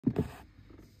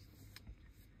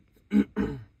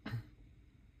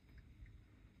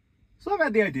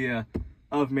had the idea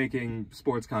of making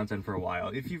sports content for a while.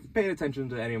 If you've paid attention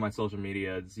to any of my social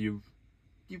medias, you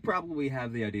probably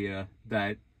have the idea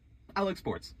that I like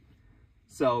sports.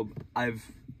 So I've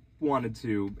wanted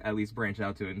to at least branch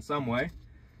out to it in some way.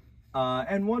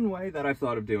 And one way that I've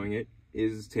thought of doing it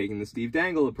is taking the Steve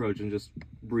Dangle approach and just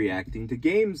reacting to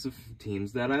games of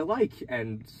teams that I like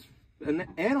and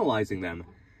analyzing them.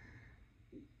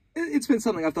 It's been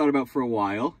something I've thought about for a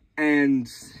while, and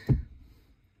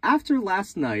after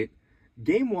last night,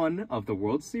 Game 1 of the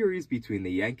World Series between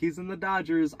the Yankees and the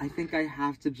Dodgers, I think I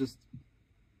have to just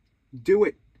do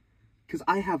it, because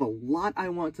I have a lot I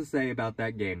want to say about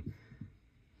that game.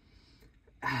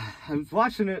 I was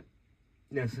watching it.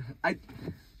 Yes,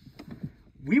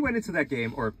 we went into that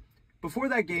game, or before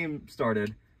that game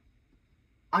started,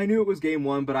 I knew it was Game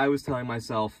 1, but I was telling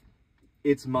myself,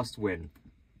 it's must win.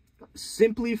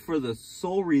 Simply for the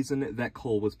sole reason that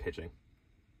Cole was pitching.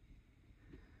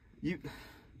 You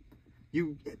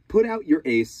put out your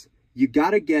ace, you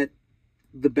gotta get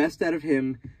the best out of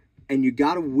him, and you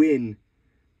gotta win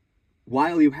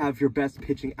while you have your best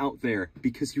pitching out there,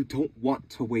 because you don't want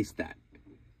to waste that.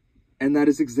 And that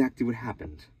is exactly what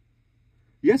happened.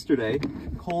 Yesterday,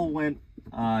 Cole went,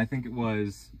 I think it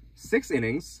was 6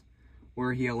 innings,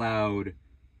 where he allowed,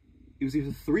 it was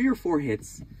either 3 or 4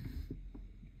 hits,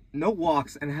 no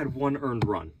walks, and had 1 earned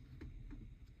run.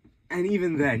 And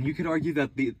even then, you could argue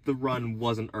that the run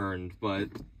wasn't earned, but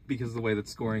because of the way that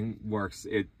scoring works,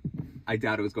 I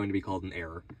doubt it was going to be called an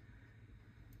error.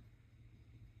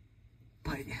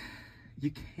 But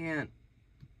you can't.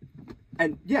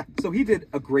 And yeah, so he did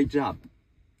a great job.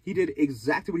 He did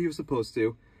exactly what he was supposed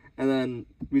to. And then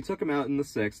we took him out in the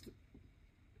 6th,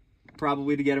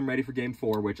 probably to get him ready for Game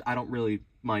 4, which I don't really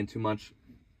mind too much.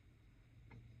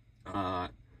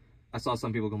 I saw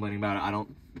some people complaining about it. I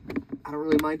don't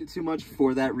really mind it too much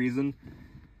for that reason.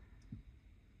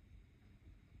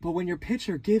 But when your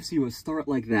pitcher gives you a start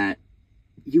like that,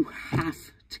 you have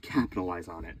to capitalize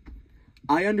on it.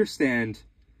 I understand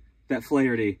that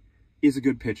Flaherty is a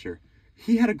good pitcher.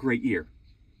 He had a great year.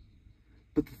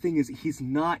 But the thing is, he's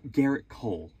not Garrett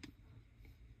Cole.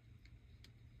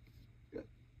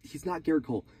 He's not Garrett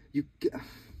Cole.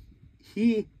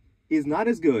 He is not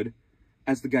as good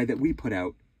as the guy that we put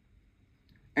out.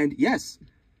 And yes,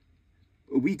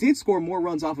 we did score more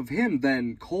runs off of him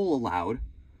than Cole allowed,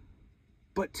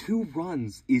 but 2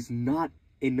 runs is not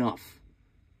enough.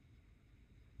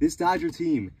 This Dodger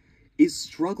team is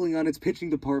struggling on its pitching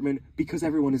department because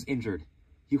everyone is injured.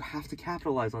 You have to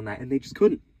capitalize on that, and they just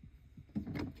couldn't.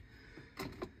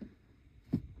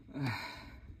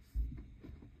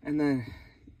 And then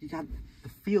you got the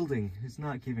fielding is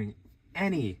not giving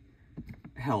any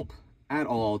help at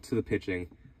all to the pitching.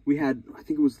 We had, I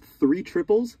think it was 3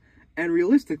 triples, and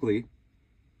realistically,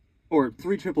 or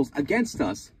 3 triples against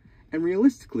us, and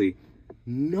realistically,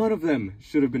 none of them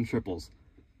should have been triples.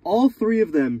 All 3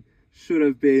 of them should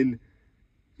have been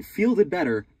fielded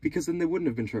better, because then they wouldn't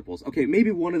have been triples. Okay,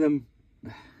 maybe one of them.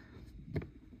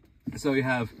 So you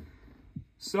have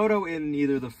Soto in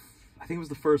either I think it was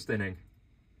the 1st inning.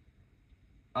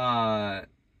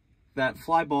 That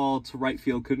fly ball to right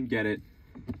field, couldn't get it.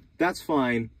 That's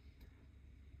fine.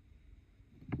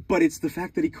 But it's the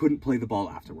fact that he couldn't play the ball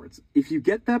afterwards. If you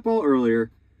get that ball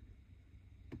earlier,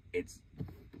 it's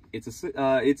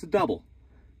a double.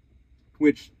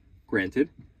 Which, granted,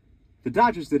 the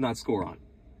Dodgers did not score on.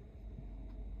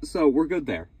 So we're good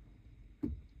there.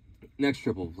 Next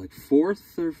triple, like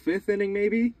 4th or 5th inning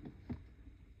maybe?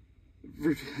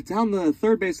 Down the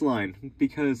 3rd base line,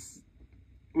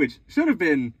 which should have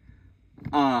been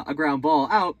a ground ball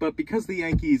out, but because the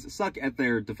Yankees suck at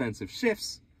their defensive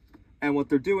shifts, and what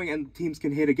they're doing, and teams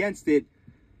can hit against it,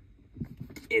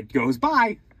 it goes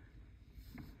by.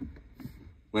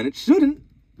 When it shouldn't.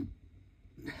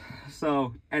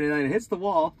 So, and then it hits the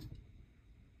wall.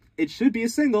 It should be a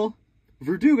single.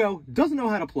 Verdugo doesn't know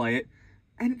how to play it,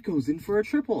 and it goes in for a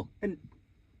triple. And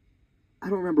I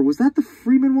don't remember, was that the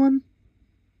Freeman one?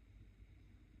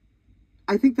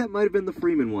 I think that might have been the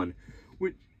Freeman one,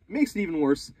 which makes it even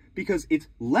worse because it's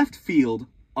left field,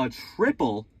 a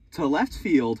triple to left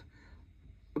field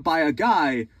by a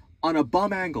guy on a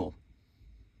bum ankle.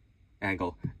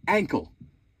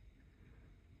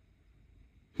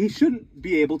 He shouldn't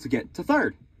be able to get to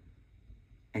 3rd.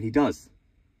 And he does.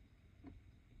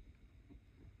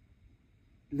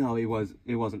 No, it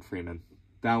wasn't Freeman.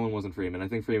 That one wasn't Freeman. I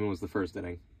think Freeman was the 1st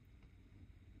inning.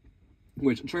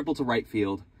 Which, triple to right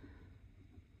field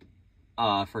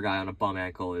for a guy on a bum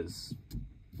ankle is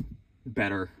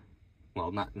better.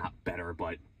 Well, not better,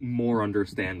 but more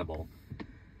understandable.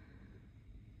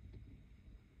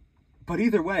 But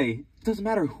either way, it doesn't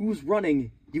matter who's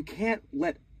running, you can't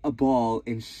let a ball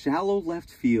in shallow left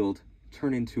field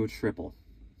turn into a triple.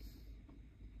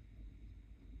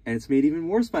 And it's made even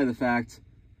worse by the fact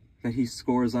that he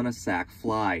scores on a sac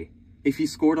fly. If he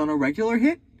scored on a regular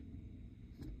hit,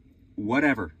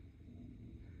 whatever.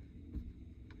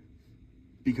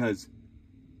 Because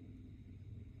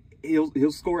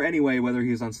he'll score anyway, whether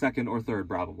he's on second or third,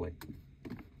 probably.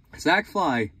 Sac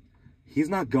fly, he's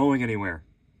not going anywhere.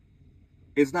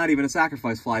 It's not even a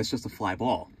sacrifice fly, it's just a fly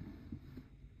ball.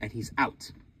 And he's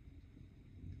out.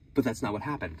 But that's not what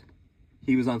happened.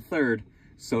 He was on third.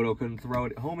 Soto couldn't throw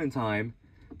it home in time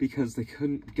because they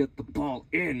couldn't get the ball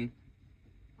in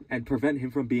and prevent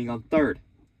him from being on third.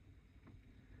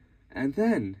 And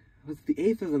then, was it the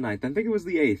 8th or the 9th? I think it was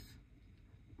the 8th.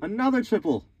 Another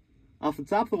triple off the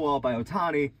top of the wall by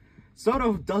Ohtani.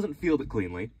 Soto doesn't field it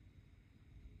cleanly.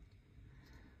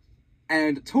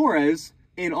 And Torres,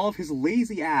 in all of his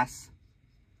lazy ass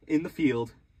in the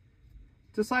field,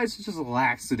 decides to just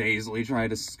lackadaisically try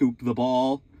to scoop the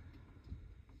ball.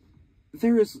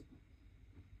 There is...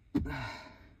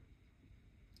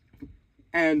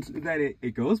 And then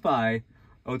it goes by.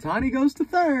 Ohtani goes to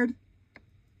third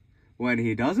when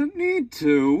he doesn't need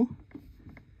to.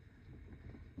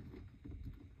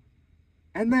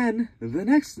 And then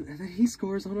he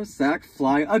scores on a sac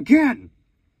fly again.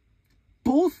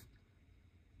 Both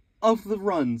of the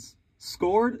runs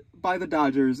scored by the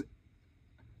Dodgers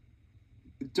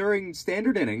during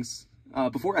standard innings,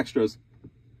 before extras,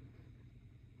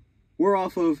 were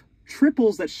off of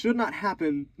triples that should not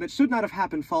have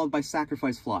happened, followed by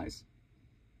sacrifice flies.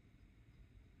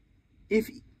 If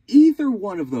either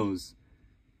one of those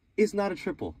is not a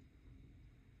triple,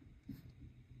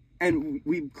 and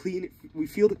we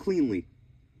field it cleanly,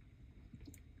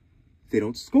 they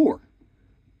don't score.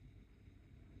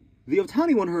 The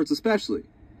Ohtani one hurts especially,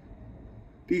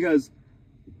 because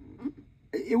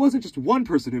it wasn't just one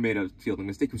person who made a fielding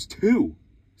mistake, it was two.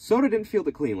 Soto didn't field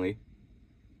it cleanly.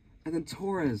 And then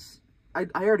Torres, I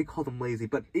already called him lazy,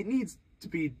 but it needs to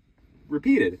be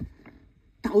repeated.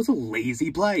 That was a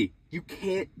lazy play. You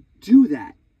can't do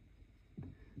that.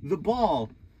 The ball,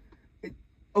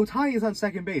 Ohtani is on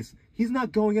second base. He's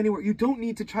not going anywhere. You don't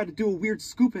need to try to do a weird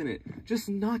scoop in it. Just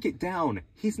knock it down.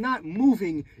 He's not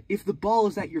moving if the ball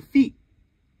is at your feet.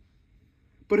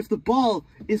 But if the ball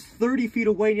is 30 feet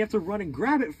away and you have to run and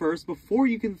grab it first before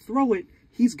you can throw it,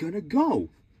 he's gonna go.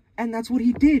 And that's what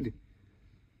he did.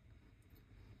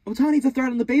 Ohtani's a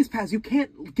threat on the base paths. You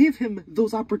can't give him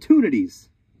those opportunities.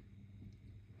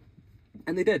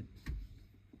 And they did.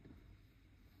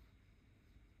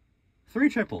 3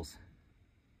 triples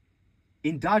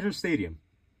in Dodger Stadium.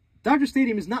 Dodger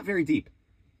Stadium is not very deep.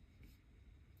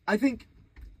 I think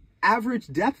average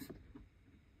depth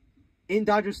in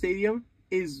Dodger Stadium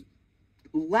is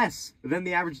less than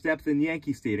the average depth in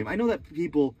Yankee Stadium. I know that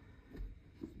people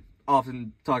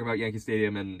often talk about Yankee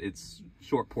Stadium and its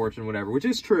short porch and whatever, which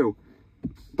is true,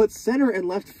 but center and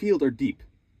left field are deep.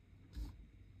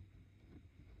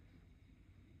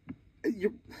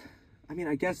 I mean,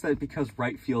 I guess that because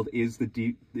right field is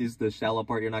the shallow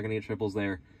part, you're not going to get triples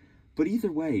there. But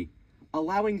either way,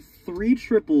 allowing 3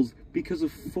 triples because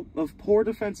of poor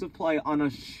defensive play on a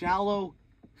shallow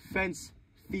fence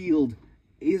field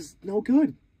is no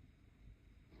good.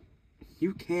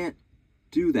 You can't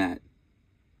do that.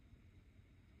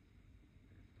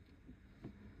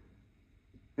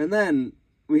 And then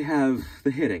we have the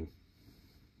hitting.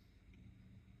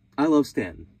 I love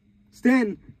Stanton.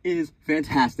 Stanton is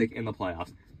fantastic in the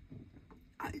playoffs.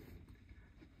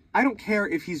 I don't care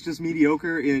if he's just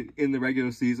mediocre in the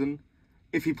regular season,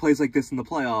 if he plays like this in the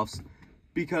playoffs,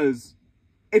 because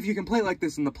if you can play like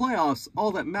this in the playoffs,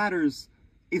 all that matters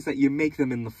is that you make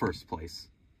them in the first place.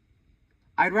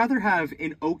 I'd rather have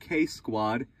an okay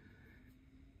squad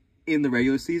in the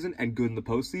regular season and good in the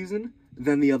postseason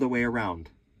than the other way around.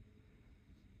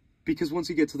 Because once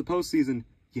you get to the postseason,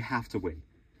 you have to win.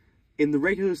 In the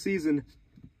regular season,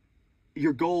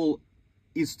 your goal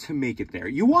is to make it there.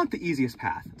 You want the easiest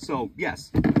path. So,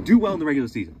 yes, do well in the regular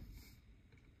season.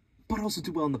 But also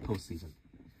do well in the postseason.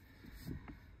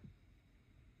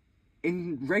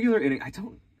 In regular inning, I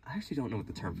actually don't know what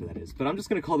the term for that is, but I'm just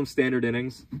going to call them standard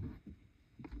innings.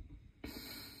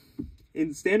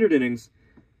 In standard innings,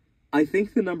 I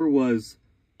think the number was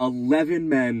 11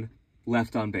 men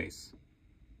left on base.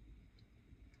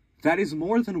 That is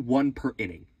more than 1 per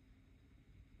inning.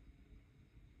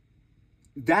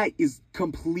 That is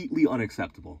completely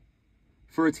unacceptable.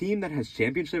 For a team that has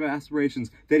championship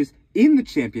aspirations, that is in the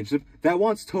championship, that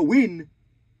wants to win,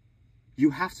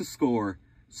 you have to score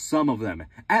some of them.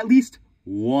 At least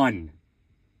one.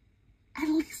 At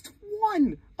least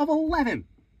 1 of 11.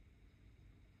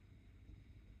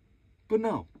 But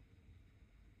no,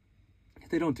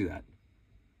 they don't do that.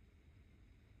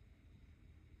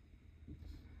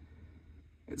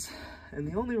 And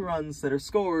the only runs that are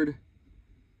scored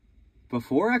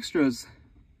before extras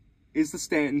is the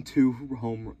Stanton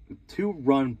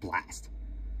two-run blast.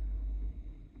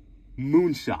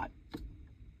 Moonshot.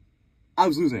 I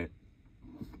was losing it.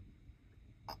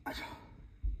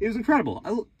 It was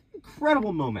incredible.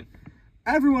 Incredible moment.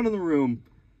 Everyone in the room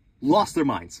lost their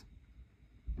minds.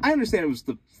 I understand it was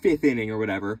the 5th inning or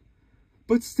whatever,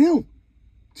 but still,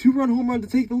 2-run home run to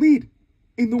take the lead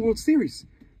in the World Series.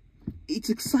 It's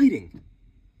exciting.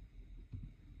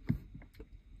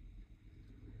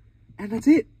 And that's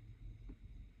it.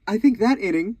 I think that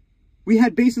inning, we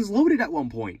had bases loaded at one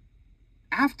point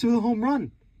after the home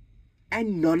run,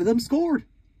 and none of them scored.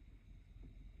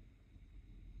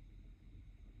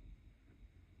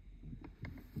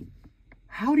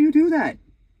 How do you do that?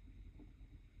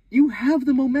 You have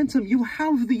the momentum. You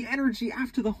have the energy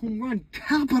after the home run.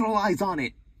 Capitalize on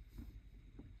it.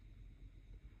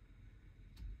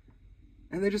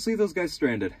 And they just leave those guys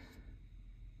stranded.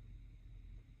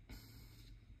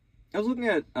 I was looking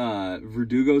at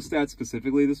Verdugo's stats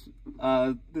specifically this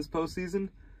postseason.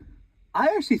 I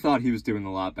actually thought he was doing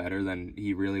a lot better than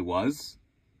he really was.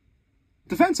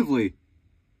 Defensively,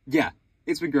 yeah,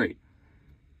 it's been great.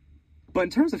 But in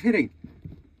terms of hitting,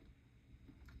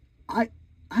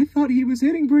 I thought he was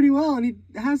hitting pretty well, and he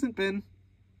hasn't been.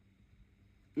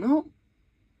 No.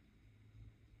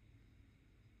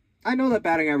 I know that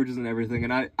batting average isn't everything,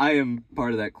 and I am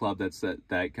part of that club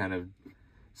that kind of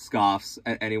scoffs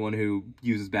at anyone who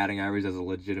uses batting average as a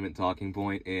legitimate talking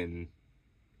point in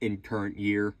current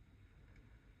year.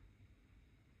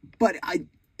 But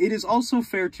it is also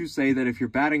fair to say that if your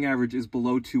batting average is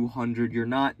below 200, you're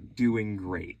not doing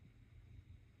great.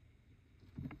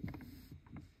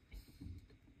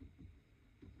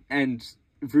 And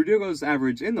Verdugo's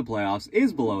average in the playoffs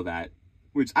is below that,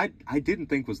 which I didn't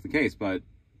think was the case, but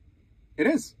it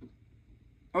is.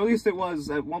 Or at least it was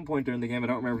at one point during the game. I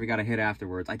don't remember if he got a hit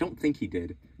afterwards. I don't think he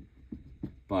did.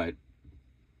 But,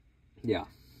 yeah.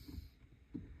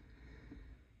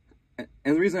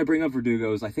 And the reason I bring up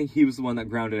Verdugo is I think he was the one that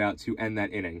grounded out to end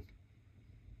that inning.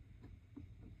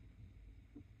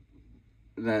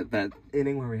 That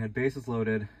inning where we had bases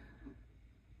loaded.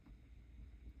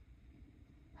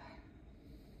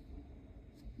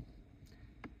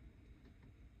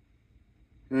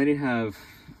 And then you have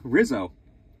Rizzo.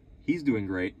 He's doing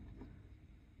great.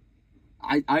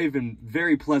 I've been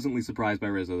very pleasantly surprised by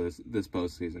Rizzo this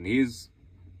postseason. He's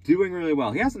doing really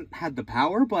well. He hasn't had the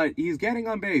power, but he's getting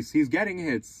on base. He's getting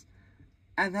hits.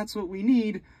 And that's what we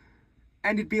need.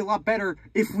 And it'd be a lot better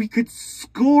if we could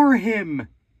score him.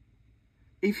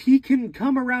 If he can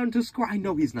come around to score. I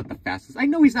know he's not the fastest. I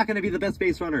know he's not going to be the best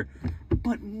base runner.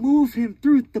 But move him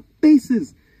through the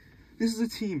bases. This is a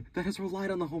team that has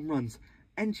relied on the home runs.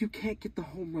 And you can't get the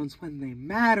home runs when they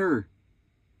matter.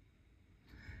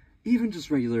 Even just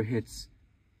regular hits.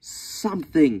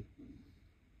 Something.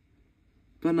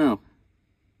 But no.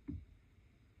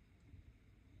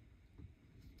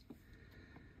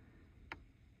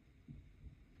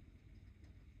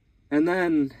 And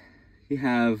then you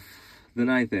have the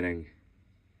 9th inning.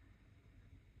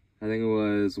 I think it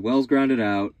was Wells grounded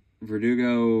out.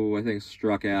 Verdugo, I think,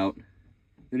 struck out.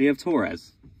 Then you have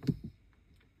Torres.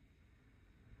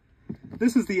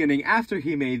 This is the inning after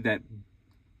he made that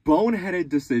boneheaded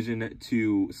decision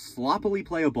to sloppily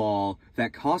play a ball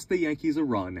that cost the Yankees a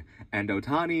run, and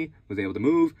Ohtani was able to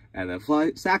move, and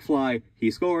the sac fly,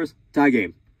 he scores, tie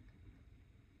game.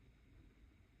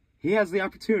 He has the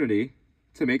opportunity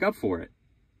to make up for it.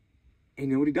 And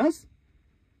you know what he does?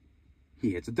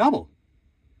 He hits a double.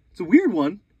 It's a weird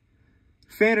one.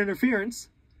 Fan interference.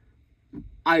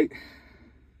 I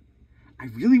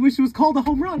really wish it was called a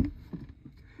home run.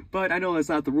 But I know that's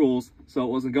not the rules, so it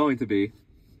wasn't going to be.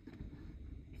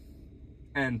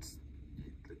 And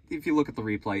if you look at the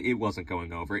replay, it wasn't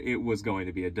going over. It was going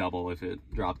to be a double if it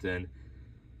dropped in.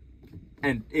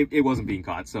 And it wasn't being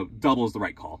caught, so double is the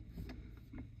right call.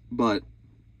 But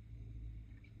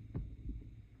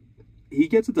he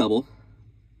gets a double.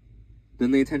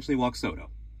 Then they intentionally walk Soto.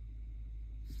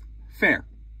 Fair.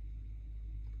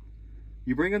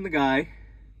 You bring in the guy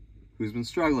who's been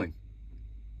struggling.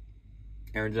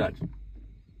 Aaron Judge.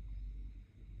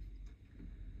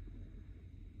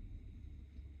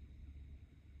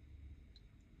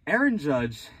 Aaron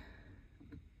Judge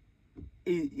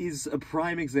is a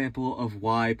prime example of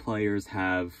why players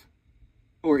have,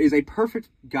 or is a perfect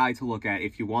guy to look at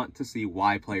if you want to see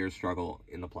why players struggle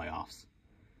in the playoffs.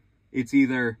 It's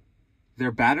either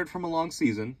they're battered from a long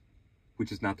season,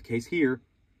 which is not the case here,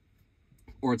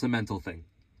 or it's a mental thing.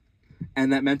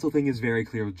 And that mental thing is very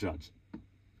clear with Judge.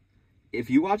 If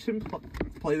you watch him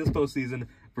play this postseason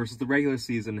versus the regular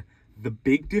season, the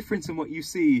big difference in what you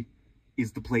see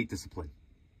is the plate discipline.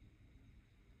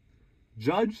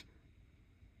 Judge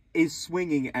is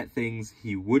swinging at things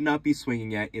he would not be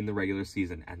swinging at in the regular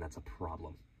season, and that's a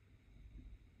problem.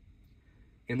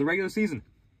 In the regular season,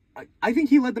 I think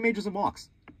he led the majors in walks.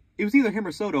 It was either him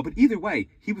or Soto, but either way,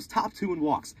 he was top 2 in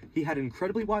walks. He had an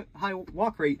incredibly high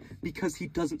walk rate because he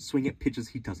doesn't swing at pitches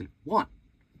he doesn't want.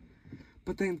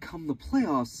 But then come the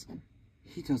playoffs,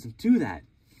 he doesn't do that.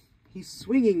 He's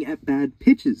swinging at bad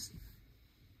pitches.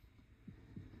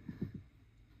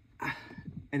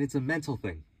 And it's a mental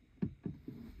thing.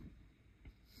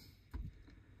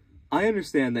 I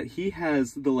understand that he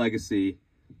has the legacy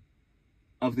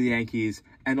of the Yankees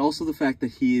and also the fact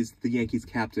that he is the Yankees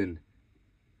captain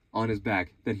on his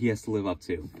back that he has to live up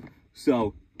to.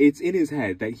 So it's in his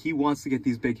head that he wants to get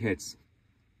these big hits.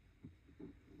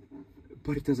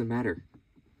 But it doesn't matter.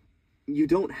 You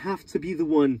don't have to be the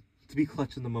one to be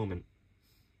clutch in the moment.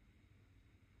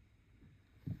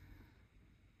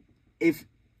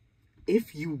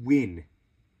 If you win,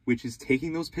 which is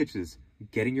taking those pitches,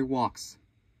 getting your walks,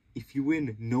 if you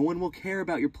win, no one will care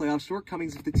about your playoff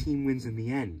shortcomings if the team wins in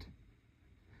the end.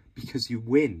 Because you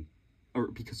win, or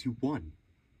because you won.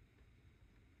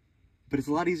 But it's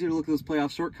a lot easier to look at those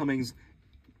playoff shortcomings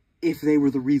if they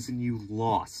were the reason you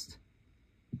lost.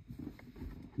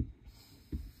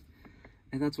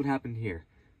 And that's what happened here.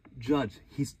 Judge,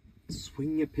 he's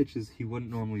swinging at pitches he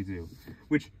wouldn't normally do.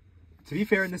 Which, to be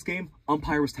fair in this game,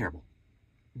 umpire was terrible.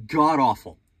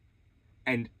 God-awful.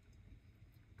 And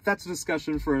that's a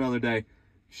discussion for another day.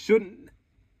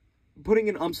 Putting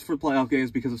in umps for playoff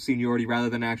games because of seniority rather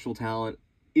than actual talent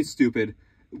is stupid.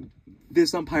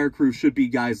 This umpire crew should be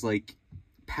guys like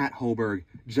Pat Hoberg,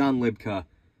 John Libka,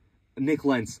 Nick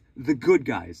Lentz, the good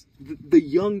guys, the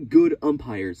young good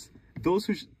umpires. Those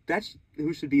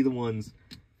who should be the ones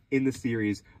in the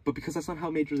series, but because that's not how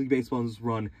Major League Baseball is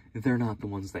run, they're not the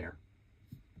ones there.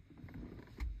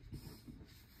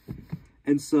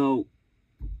 And so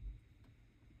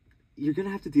you're going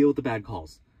to have to deal with the bad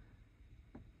calls.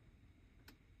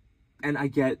 And I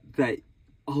get that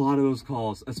a lot of those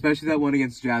calls, especially that one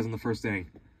against Jazz in the first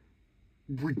inning,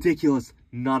 ridiculous,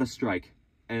 not a strike.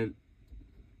 And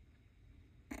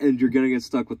you're going to get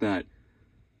stuck with that.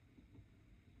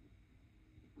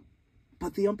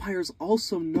 But the umpires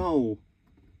also know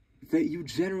that you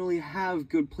generally have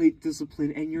good plate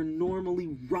discipline and you're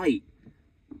normally right.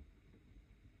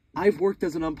 I've worked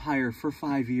as an umpire for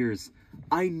 5 years.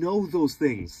 I know those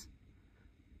things.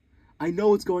 I know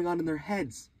what's going on in their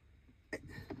heads.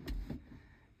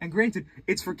 And granted,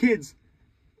 it's for kids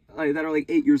that are like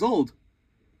 8 years old.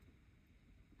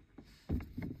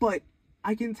 But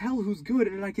I can tell who's good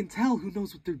and I can tell who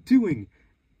knows what they're doing.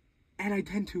 And I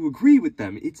tend to agree with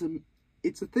them. It's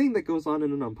a thing that goes on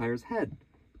in an umpire's head.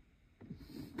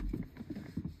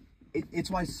 It's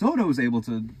why Soto is able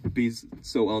to be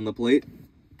so on the plate.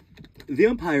 The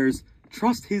umpires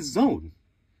trust his zone.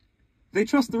 They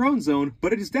trust their own zone,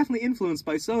 but it is definitely influenced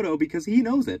by Soto because he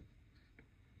knows it.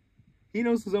 He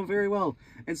knows the zone very well,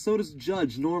 and so does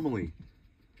Judge normally.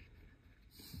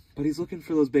 But he's looking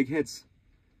for those big hits.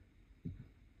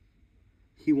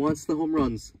 He wants the home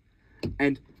runs.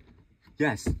 And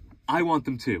yes, I want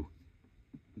them too.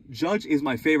 Judge is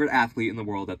my favorite athlete in the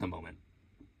world at the moment.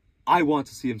 I want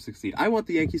to see him succeed. I want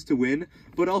the Yankees to win,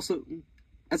 but also,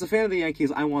 as a fan of the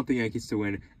Yankees, I want the Yankees to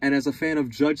win. And as a fan of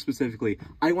Judge specifically,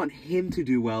 I want him to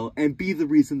do well and be the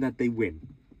reason that they win.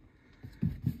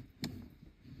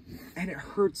 And it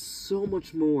hurts so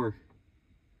much more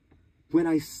when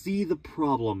I see the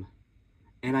problem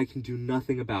and I can do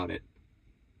nothing about it.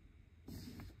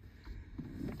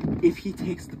 If he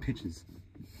takes the pitches,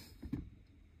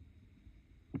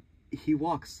 he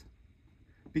walks.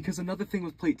 Because another thing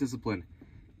with plate discipline,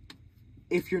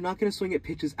 if you're not going to swing at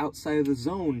pitches outside of the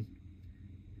zone,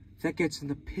 that gets in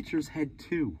the pitcher's head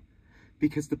too.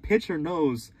 Because the pitcher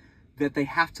knows that they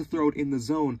have to throw it in the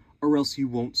zone or else you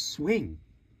won't swing.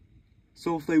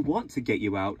 So if they want to get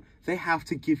you out, they have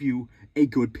to give you a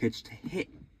good pitch to hit.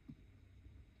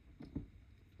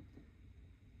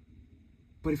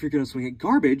 But if you're going to swing at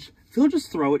garbage, they'll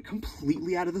just throw it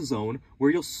completely out of the zone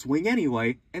where you'll swing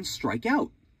anyway and strike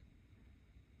out.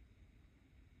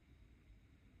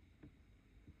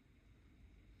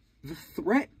 The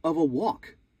threat of a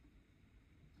walk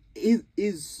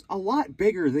is a lot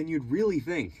bigger than you'd really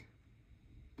think.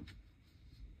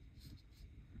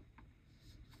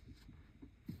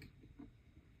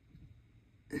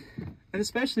 And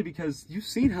especially because you've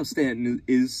seen how Stanton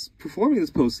is performing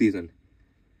this postseason.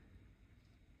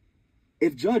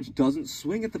 If Judge doesn't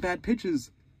swing at the bad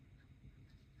pitches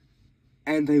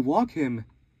and they walk him,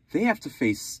 they have to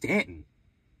face Stanton.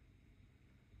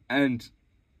 And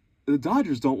the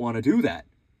Dodgers don't want to do that.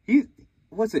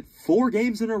 Was it 4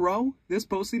 games in a row this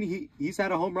postseason he's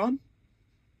had a home run?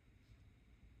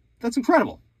 That's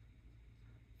incredible.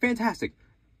 Fantastic.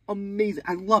 Amazing.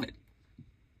 I love it.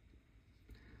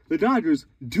 The Dodgers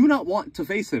do not want to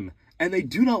face him, and they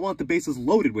do not want the bases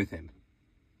loaded with him.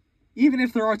 Even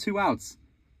if there are 2 outs.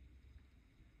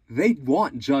 They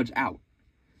want Judge out.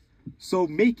 So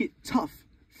make it tough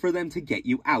for them to get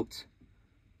you out.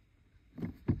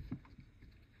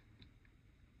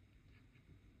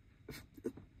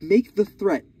 Make the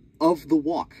threat of the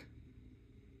walk.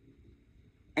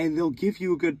 And they'll give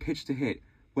you a good pitch to hit.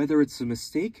 Whether it's a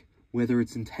mistake, whether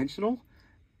it's intentional,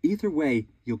 either way,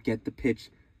 you'll get the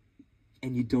pitch.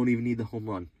 And you don't even need the home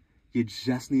run. You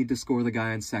just need to score the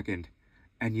guy on second.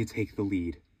 And you take the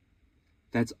lead.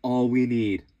 That's all we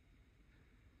need.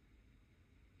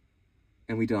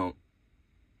 And we don't.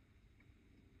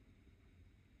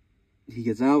 He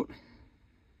gets out.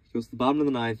 Goes to the bottom of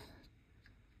the 9th.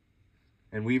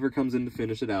 And Weaver comes in to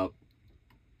finish it out.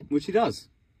 Which he does.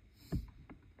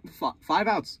 5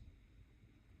 outs.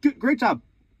 Good, great job.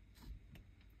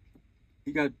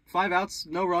 He got 5 outs,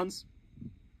 no runs.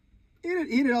 He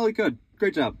did all he could.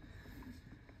 Great job.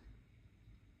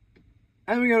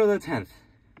 And we go to the 10th.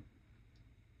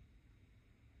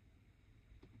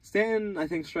 Stanton, I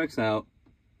think, strikes out,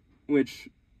 which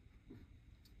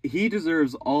he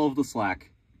deserves all of the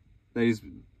slack that he's...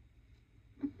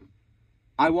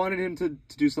 I wanted him to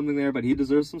do something there, but he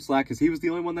deserves some slack because he was the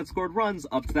only one that scored runs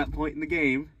up to that point in the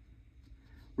game.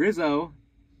 Rizzo,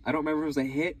 I don't remember if it was a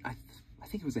hit. I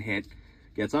think it was a hit.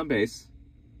 Gets on base.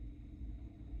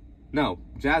 No,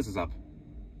 Jazz is up.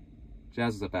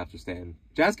 Jazz is up after Stanton.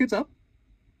 Jazz gets up.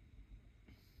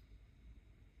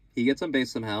 He gets on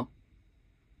base somehow.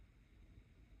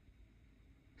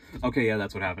 Okay, yeah,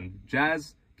 that's what happened.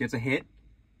 Jazz gets a hit.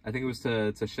 I think it was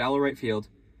to shallow right field.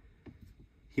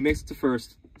 He makes it to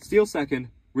first. Steals second.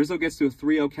 Rizzo gets to a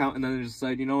 3-0 count, and then they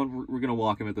decide, you know what, we're going to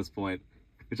walk him at this point.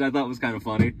 Which I thought was kind of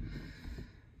funny.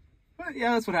 But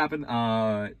yeah, that's what happened.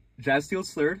 Jazz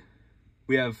steals third.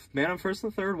 We have man on first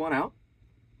and third, 1 out.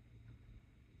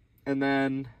 And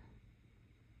then...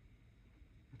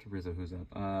 After Rizzo, who's up?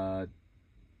 I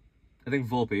think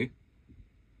Volpe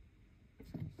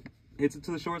hits it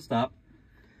to the shortstop,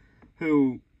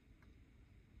 who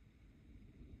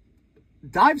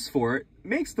dives for it,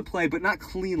 makes the play, but not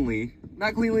cleanly.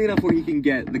 Not cleanly enough where he can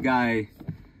get the guy...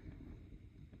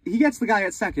 He gets the guy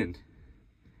at second.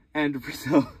 And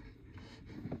Rizzo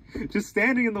just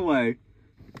standing in the way.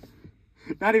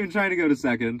 Not even trying to go to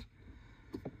second.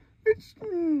 Which,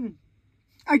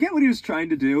 I get what he was trying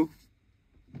to do.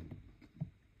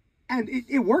 And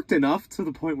it worked enough to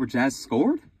the point where Jazz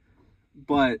scored.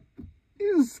 But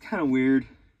it was kind of weird.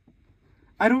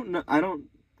 I don't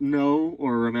know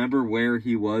or remember where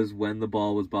he was when the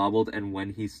ball was bobbled and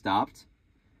when he stopped.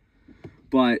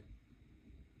 But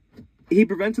he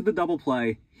prevented the double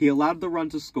play. He allowed the run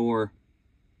to score.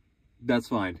 That's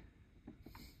fine.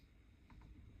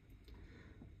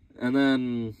 And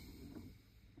then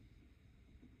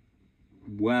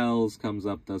Wells comes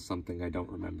up, does something I don't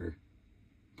remember.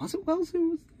 Was it Wells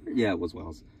who was there? Yeah, it was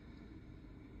Wells.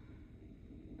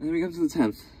 And then we come to the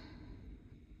 10th.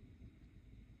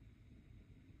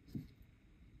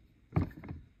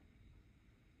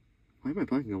 Why am I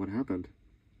blanking on what happened?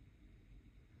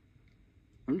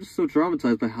 I'm just so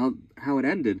traumatized by how it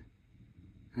ended.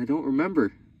 I don't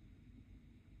remember.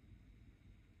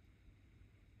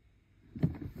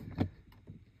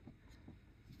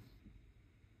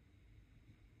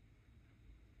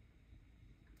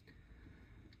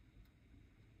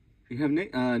 You have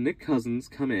Nick Cousins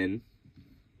come in.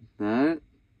 That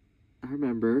I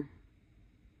remember.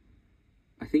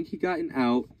 I think he got an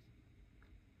out.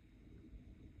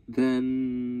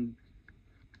 Then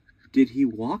did he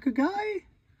walk a guy?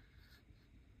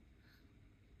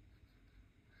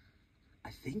 I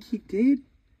think he did.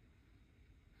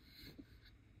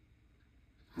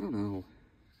 I don't know.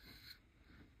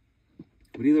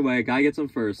 But either way, a guy gets him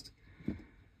first.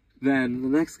 Then the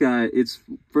next guy, it's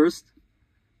first,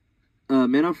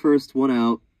 man on first, 1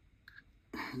 out.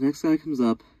 Next guy comes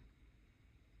up.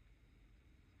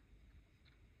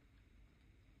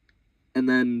 And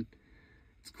then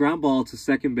it's ground ball to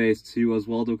second base to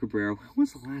Oswaldo Cabrera. When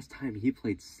was the last time he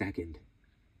played second?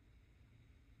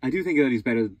 I do think that he's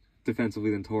better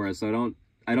defensively than Torres, so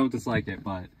I don't dislike it,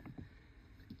 but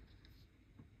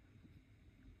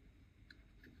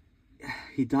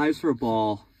He dives for a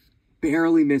ball,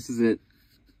 barely misses it.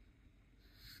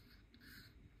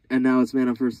 And now it's man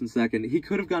on first and second. He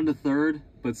could have gone to third,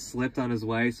 but slipped on his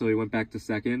way, so he went back to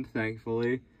second,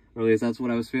 thankfully. Or at least that's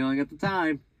what I was feeling at the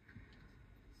time.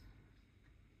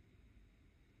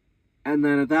 And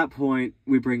then at that point,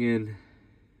 we bring in...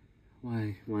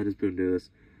 Why does Boone do this?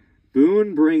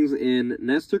 Boone brings in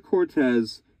Nestor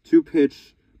Cortez to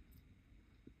pitch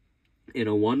in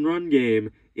a one-run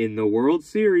game in the World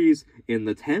Series in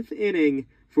the 10th inning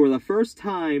for the first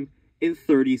time in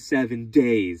 37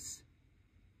 days.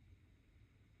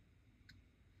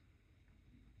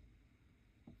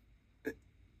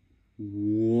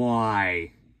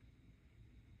 Why?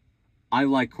 I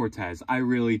like Cortez. I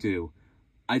really do.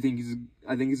 I think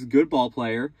he's a good ball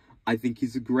player. I think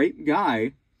he's a great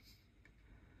guy.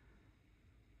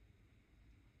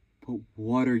 But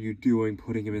what are you doing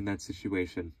putting him in that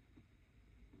situation?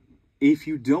 If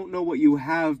you don't know what you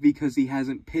have because he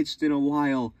hasn't pitched in a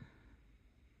while,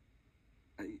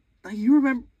 you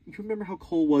remember how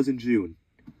Cole was in June.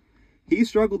 He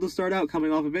struggled to start out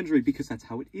coming off of injury because that's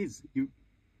how it is.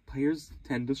 Players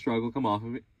tend to struggle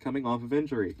coming off of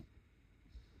injury.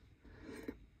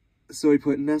 So he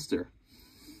put in Nestor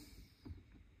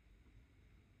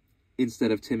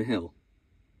instead of Tim Hill.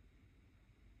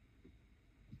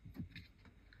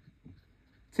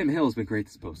 Tim Hill has been great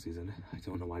this postseason. I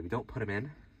don't know why we don't put him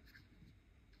in.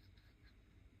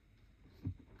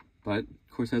 But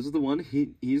Cortez is the one.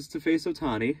 He's to face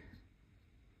Ohtani.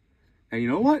 And you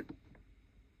know what?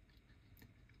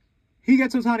 He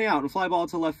gets Ohtani out and fly ball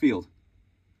to left field.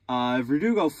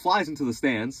 Verdugo flies into the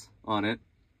stands on it.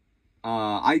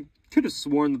 I could have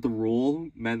sworn that the rule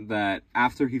meant that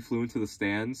after he flew into the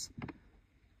stands,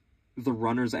 the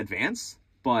runners advance,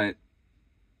 but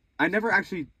I never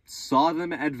actually saw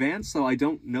them advance, so I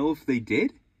don't know if they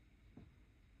did.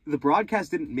 The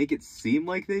broadcast didn't make it seem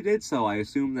like they did, so I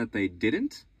assume that they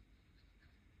didn't.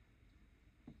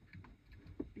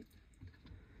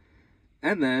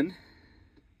 And then,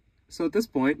 so at this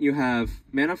point, you have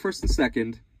man on first and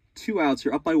second, 2 outs,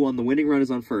 you're up by 1, the winning run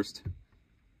is on first.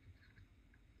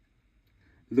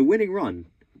 The winning run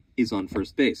is on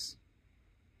first base.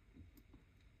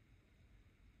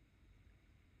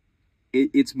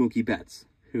 It's Mookie Betts,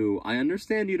 who I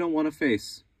understand you don't want to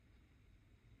face.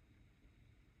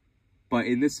 But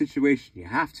in this situation, you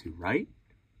have to, right?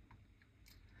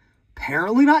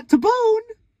 Apparently not to Boone,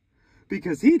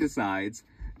 because he decides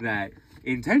that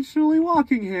intentionally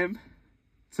walking him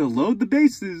to load the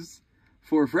bases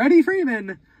for Freddie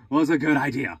Freeman was a good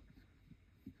idea.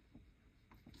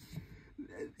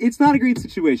 It's not a great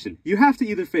situation. You have to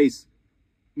either face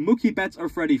Mookie Betts or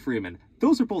Freddie Freeman.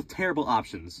 Those are both terrible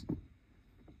options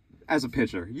as a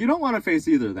pitcher. You don't want to face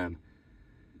either of them.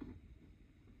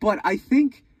 But I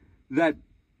think that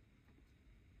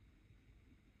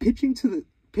pitching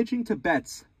to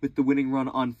Betts with the winning run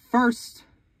on first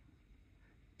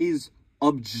is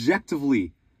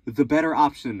objectively the better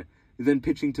option than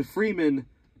pitching to Freeman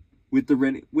with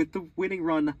the winning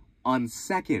run on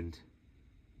second.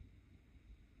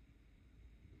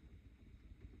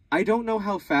 I don't know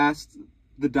how fast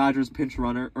the Dodgers pinch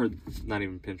runner, or not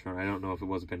even pinch runner, I don't know if it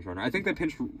was a pinch runner. I think they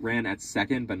pinch ran at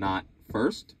second, but not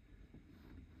first.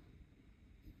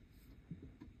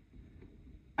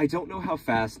 I don't know how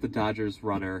fast the Dodgers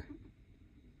runner,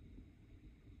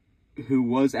 who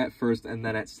was at first and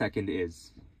then at second,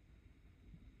 is.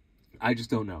 I just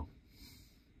don't know.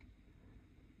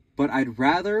 But I'd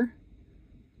rather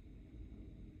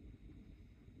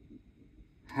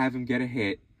have him get a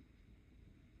hit.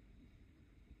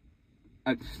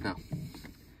 No.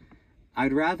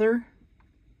 I'd rather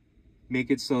make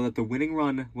it so that the winning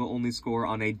run will only score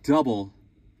on a double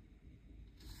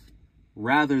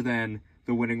rather than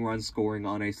the winning run scoring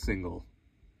on a single.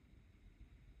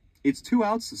 It's 2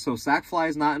 outs, so sac fly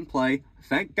is not in play.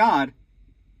 Thank God.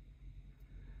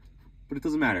 But it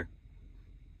doesn't matter.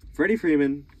 Freddie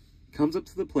Freeman comes up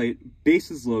to the plate,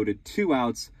 bases loaded, 2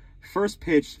 outs, first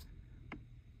pitch,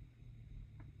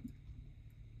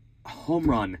 home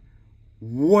run,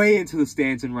 way into the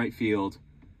stands in right field.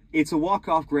 It's a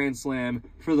walk-off grand slam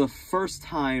for the first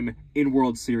time in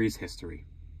World Series history.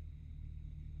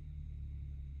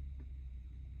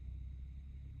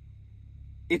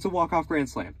 It's a walk-off grand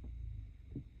slam.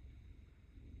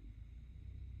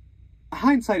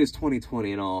 Hindsight is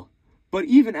 20/20 and all, but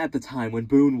even at the time when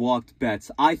Boone walked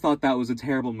Betts, I thought that was a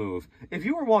terrible move. If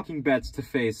you were walking Betts to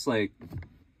face, like,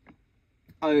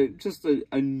 just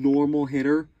a normal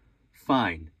hitter,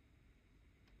 fine.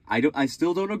 I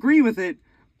still don't agree with it,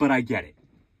 but I get it.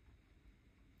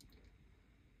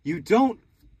 You don't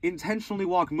intentionally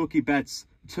walk Mookie Betts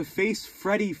to face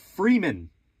Freddie Freeman,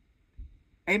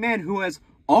 a man who has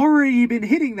already been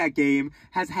hitting that game,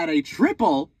 has had a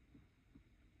triple,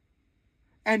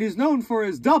 and is known for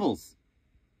his doubles.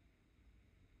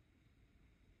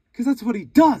 Because that's what he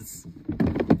does.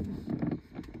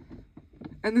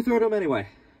 And they throw it him anyway.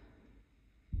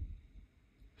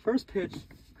 First pitch,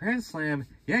 grand slam,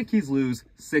 Yankees lose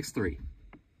 6-3.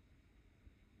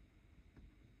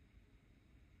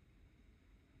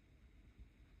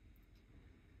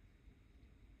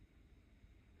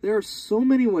 There are so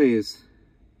many ways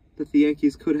that the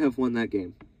Yankees could have won that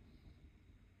game.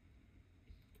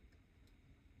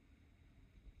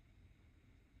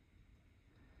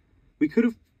 We could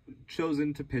have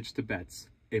chosen to pitch to Betts.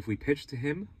 If we pitch to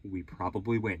him, we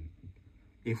probably win.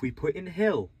 If we put in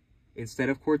Hill instead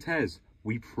of Cortez,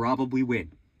 we probably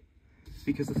win.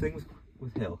 Because the thing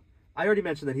with Hill, I already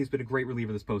mentioned that he's been a great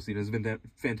reliever this postseason. Has been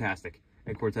fantastic.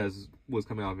 And Cortez was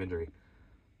coming off injury.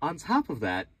 On top of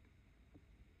that,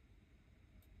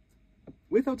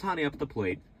 with Ohtani up at the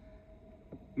plate,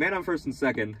 man on first and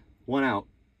second, 1 out,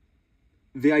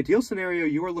 the ideal scenario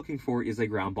you are looking for is a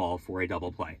ground ball for a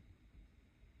double play.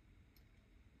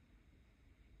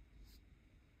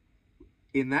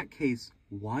 In that case,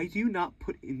 why do you not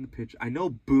put in the pitch? I know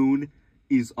Boone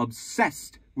is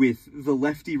obsessed with the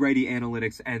lefty-righty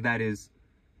analytics, and that is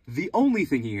the only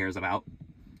thing he cares about.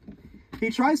 He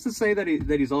tries to say that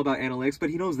he's all about analytics, but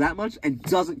he knows that much and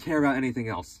doesn't care about anything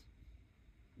else.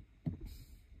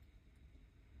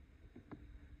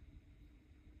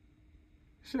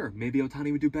 Sure, maybe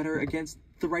Ohtani would do better against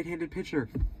the right-handed pitcher,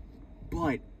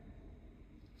 but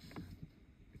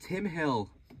Tim Hill,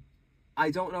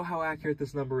 I don't know how accurate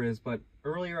this number is, but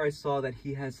earlier I saw that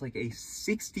he has like a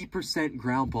 60%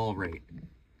 ground ball rate.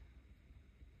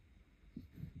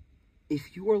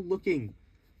 If you are looking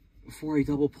for a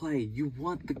double play, you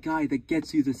want the guy that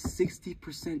gets you the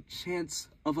 60% chance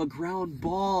of a ground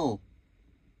ball.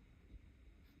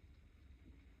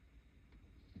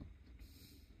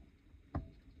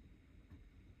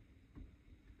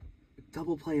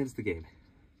 Double play ends the game.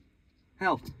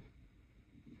 Hell,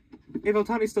 if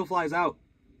Ohtani still flies out,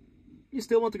 you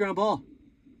still want the ground ball.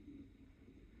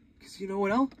 Because you know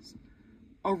what else?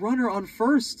 A runner on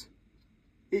first.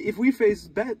 If we face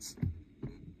Betts,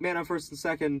 man on first and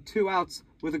second, 2 outs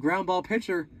with a ground ball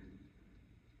pitcher,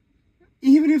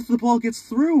 even if the ball gets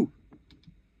through,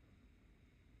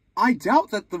 I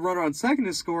doubt that the runner on second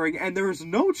is scoring, and there is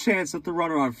no chance that the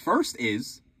runner on first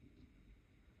is.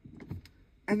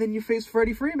 And then you face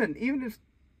Freddie Freeman, even if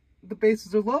the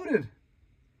bases are loaded.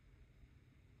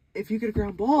 If you get a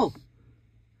ground ball,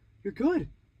 you're good.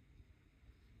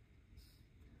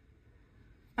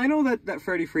 I know that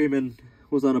Freddie Freeman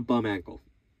was on a bum ankle.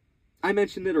 I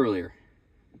mentioned it earlier.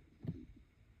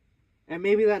 And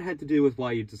maybe that had to do with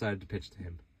why you decided to pitch to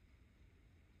him.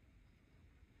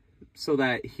 So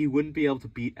that he wouldn't be able to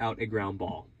beat out a ground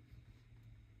ball.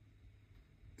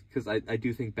 Because I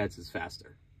do think Betts is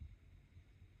faster.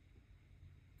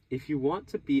 If you want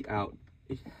to beat out...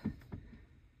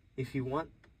 If you want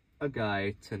a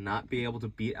guy to not be able to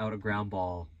beat out a ground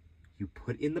ball, you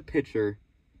put in the pitcher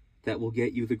that will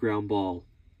get you the ground ball.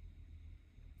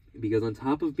 Because on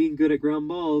top of being good at ground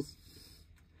balls,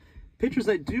 pitchers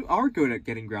that are good at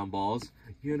getting ground balls,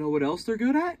 you know what else they're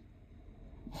good at?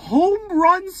 Home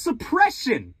run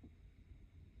suppression!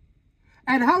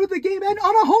 And how did the game end?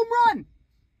 On a home run!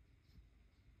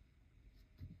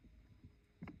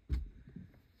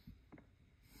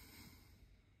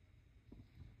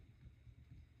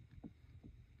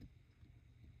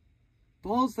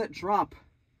 Balls that drop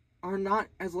are not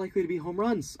as likely to be home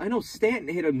runs. I know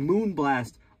Stanton hit a moon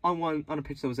blast on a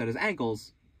pitch that was at his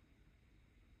ankles.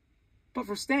 But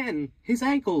for Stanton, his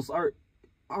ankles are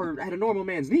at a normal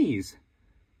man's knees.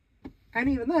 And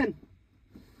even then,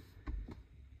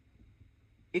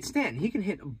 it's Stanton. He can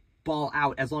hit a ball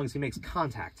out as long as he makes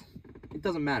contact. It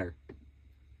doesn't matter.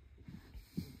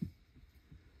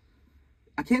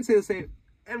 I can't say the same.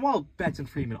 And while Betts and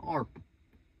Freeman are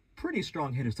pretty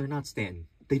strong hitters, they're not Stanton.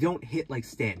 They don't hit like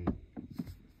Stanton.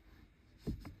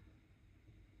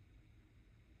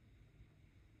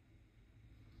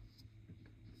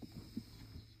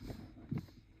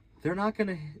 They're not going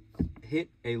to hit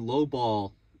a low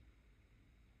ball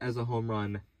as a home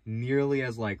run nearly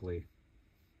as likely.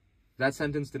 That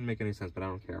sentence didn't make any sense, but I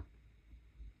don't care.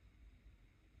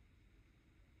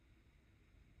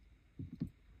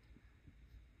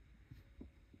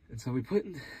 And so we put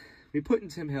in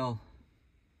Tim Hill.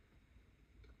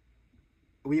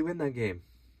 We win that game.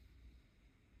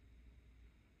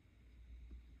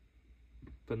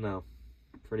 But no.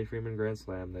 Freddie Freeman grand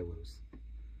slam, they lose.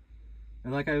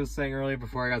 And like I was saying earlier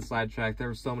before I got sidetracked, there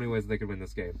were so many ways they could win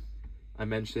this game. I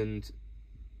mentioned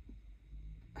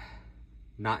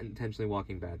not intentionally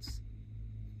walking bats,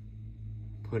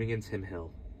 putting in Tim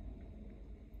Hill.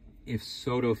 If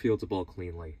Soto fields a ball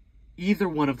cleanly, either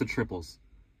one of the triples,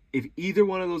 if either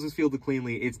one of those is fielded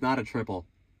cleanly, it's not a triple.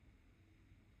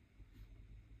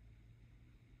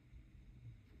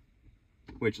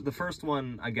 Which, the first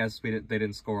one, I guess they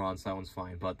didn't score on, so that one's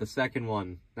fine. But the second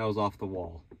one, that was off the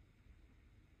wall.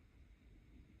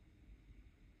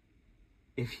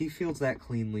 If he fields that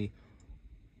cleanly,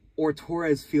 or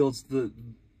Torres fields the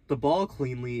ball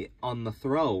cleanly on the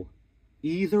throw,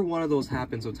 either one of those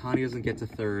happens, Ohtani doesn't get to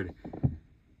third,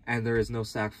 and there is no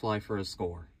sac fly for a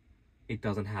score. It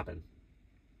doesn't happen.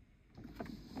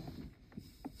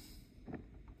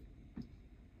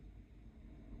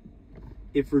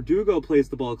 If Verdugo plays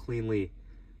the ball cleanly,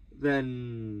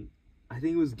 then I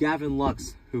think it was Gavin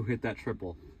Lux who hit that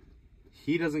triple.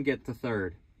 He doesn't get to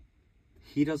third.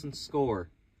 He doesn't score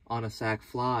on a sac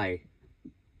fly.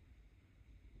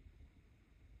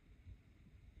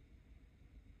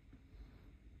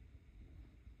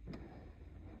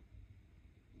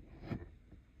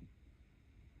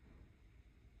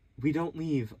 We don't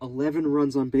leave 11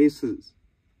 runs on base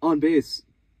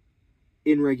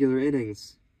in regular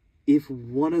innings. If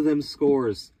one of them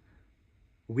scores,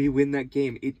 we win that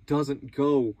game. It doesn't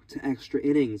go to extra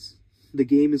innings. The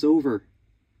game is over.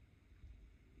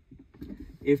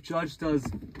 If Judge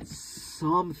does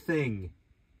something,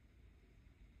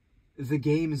 the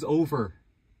game is over.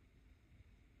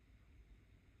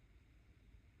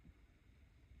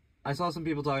 I saw some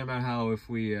people talking about how if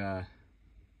we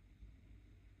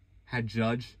had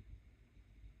Judge,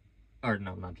 or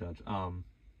no, not Judge,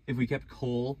 if we kept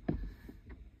Cole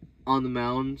on the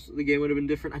mound, the game would have been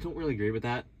different. I don't really agree with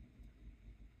that.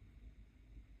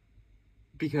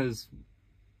 Because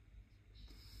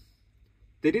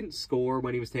they didn't score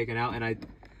when he was taken out, and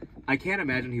I can't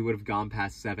imagine he would have gone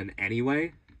past 7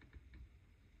 anyway.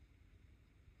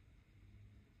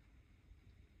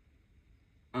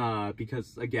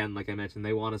 Because, again, like I mentioned,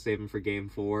 they want to save him for Game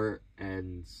 4,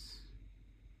 and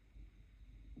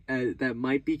that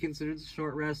might be considered a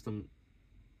short rest. Sunday,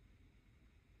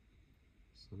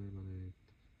 Monday.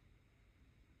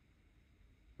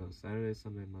 No, Saturday,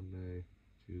 Sunday, Monday,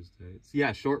 Tuesday.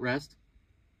 Yeah, short rest.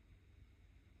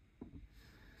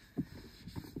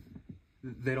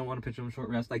 They don't want to pitch him a short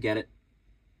rest. I get it.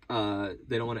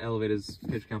 They don't want to elevate his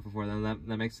pitch count before then.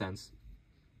 That makes sense.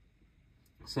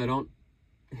 So I don't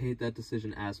hate that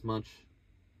decision as much.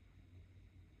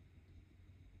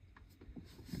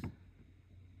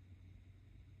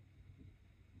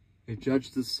 If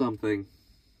Judge does something,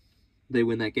 they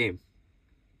win that game.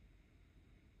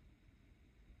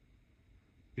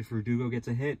 If Verdugo gets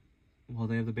a hit while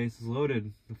they have the bases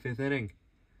loaded, the 5th inning,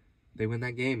 they win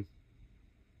that game.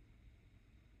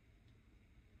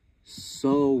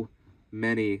 So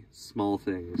many small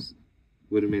things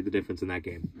would have made the difference in that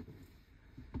game.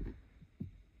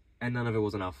 And none of it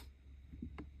was enough.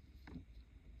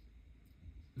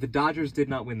 The Dodgers did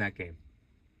not win that game.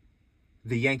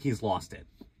 The Yankees lost it.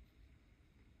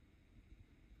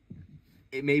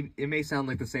 It may sound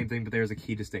like the same thing, but there's a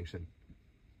key distinction.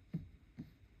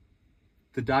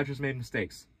 The Dodgers made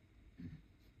mistakes.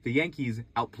 The Yankees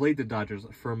outplayed the Dodgers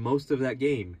for most of that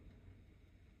game,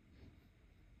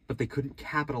 but they couldn't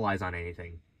capitalize on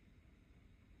anything.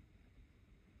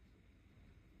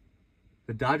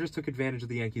 The Dodgers took advantage of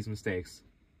the Yankees' mistakes.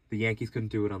 The Yankees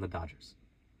couldn't do it on the Dodgers.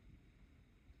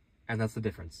 And that's the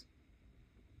difference.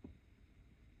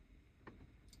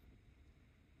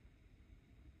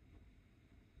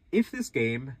 If this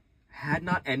game had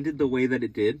not ended the way that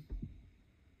it did,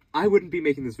 I wouldn't be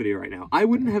making this video right now. I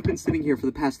wouldn't have been sitting here for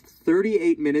the past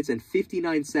 38 minutes and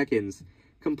 59 seconds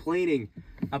complaining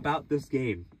about this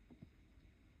game.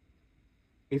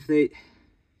 If it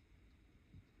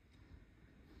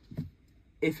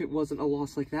wasn't a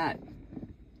loss like that.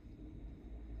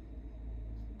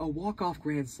 A walk-off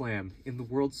grand slam in the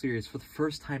World Series for the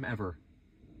first time ever.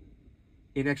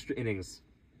 In extra innings.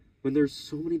 When there's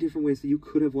so many different ways that you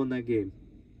could have won that game.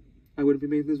 I wouldn't be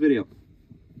making this video.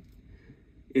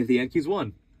 If the Yankees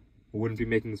won, I wouldn't be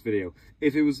making this video.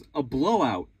 If it was a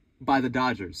blowout by the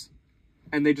Dodgers,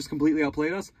 and they just completely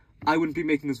outplayed us, I wouldn't be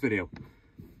making this video.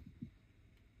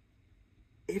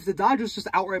 If the Dodgers just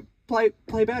outright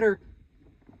play better,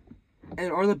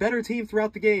 and are the better team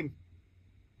throughout the game,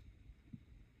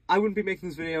 I wouldn't be making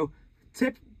this video.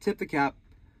 Tip the cap.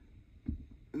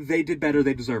 They did better.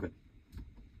 They deserve it.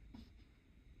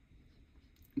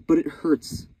 But it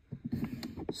hurts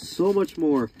so much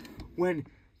more when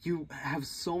You have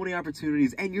so many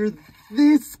opportunities, and you're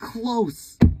this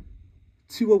close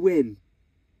to a win,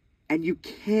 and you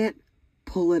can't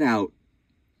pull it out.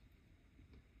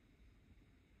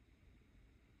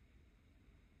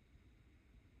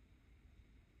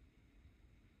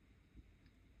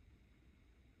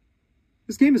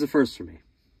 This game is a first for me.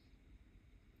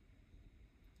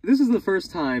 This is the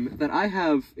first time that I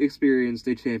have experienced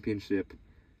a championship,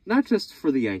 not just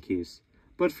for the Yankees,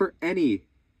 but for any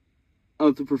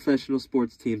of the professional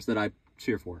sports teams that I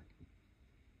cheer for.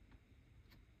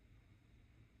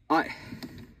 I've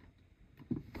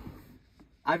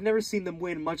never seen them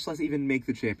win, much less even make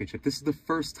the championship. This is the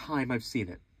first time I've seen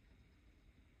it.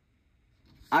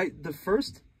 The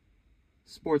first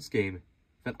sports game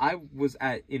that I was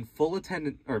at in full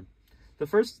attendance, or the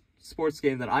first sports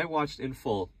game that I watched in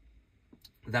full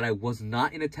that I was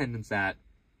not in attendance at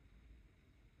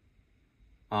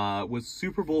was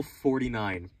Super Bowl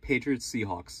 49,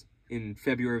 Patriots-Seahawks, in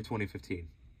February of 2015.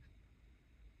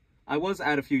 I was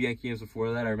at a few Yankee games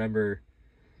before that. I don't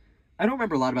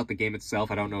remember a lot about the game itself.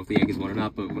 I don't know if the Yankees won or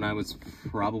not, but when I was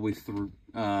probably through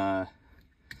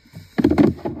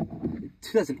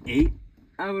 2008,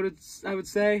 I would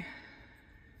say.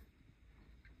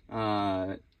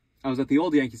 I was at the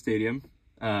old Yankee Stadium.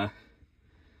 I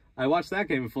watched that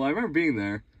game in full. I remember being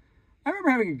there. I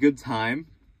remember having a good time,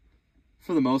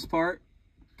 for the most part,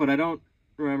 but I don't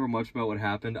remember much about what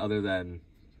happened other than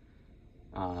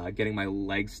getting my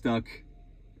leg stuck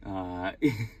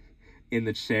in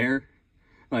the chair.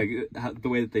 Like, the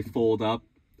way that they fold up,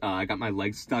 I got my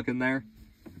leg stuck in there.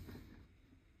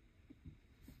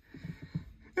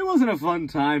 It wasn't a fun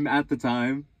time at the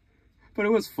time, but it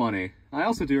was funny. I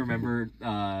also do remember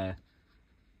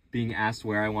being asked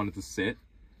where I wanted to sit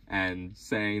and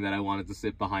saying that I wanted to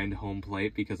sit behind home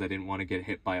plate because I didn't want to get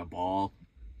hit by a ball.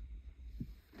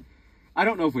 I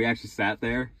don't know if we actually sat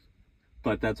there,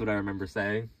 but that's what I remember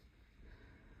saying.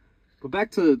 But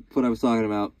back to what I was talking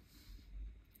about.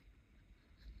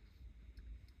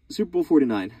 Super Bowl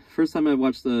 49. First time I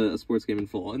watched a sports game in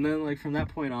full. And then, like, from that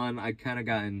point on, I kind of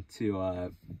got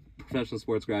into professional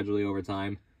sports gradually over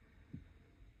time.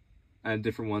 And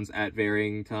different ones at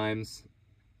varying times.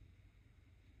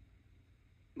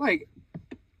 Like,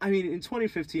 I mean, in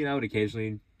 2015, I would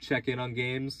occasionally check in on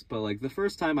games. But, like, the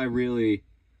first time I really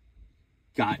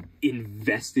got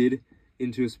invested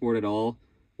into a sport at all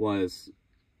was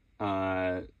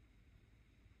the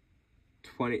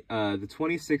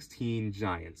 2016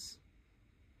 Giants.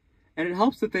 And it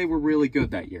helps that they were really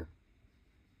good that year.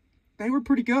 They were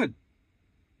pretty good.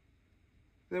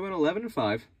 They went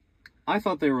 11-5. I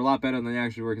thought they were a lot better than they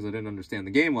actually were because I didn't understand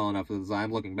the game well enough at the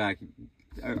time. Looking back,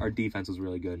 our defense was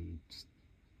really good and just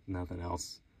nothing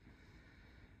else.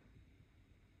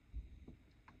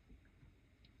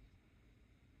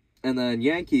 And then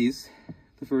Yankees,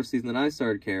 the first season that I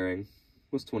started caring,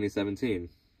 was 2017.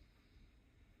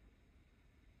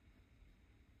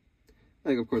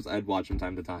 Like, of course, I'd watch from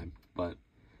time to time, but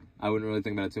I wouldn't really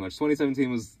think about it too much. 2017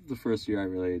 was the first year I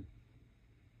really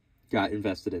got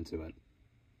invested into it.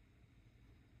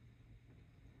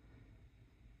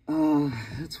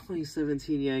 The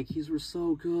 2017 Yankees were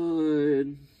so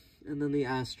good, and then the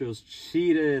Astros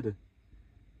cheated.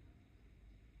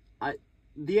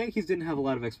 The Yankees didn't have a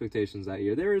lot of expectations that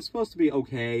year. They were supposed to be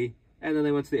okay, and then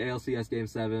they went to the ALCS Game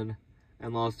 7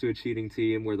 and lost to a cheating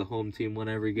team where the home team won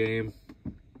every game.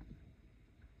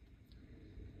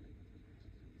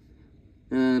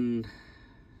 And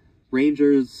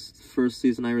Rangers, first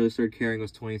season I really started caring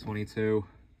was 2022.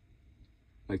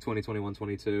 Like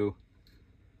 2021-22.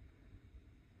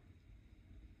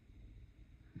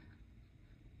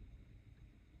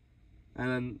 And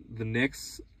then the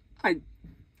Knicks, I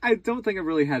don't think I've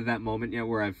really had that moment yet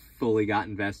where I've fully got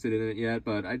invested in it yet,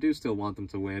 but I do still want them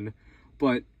to win.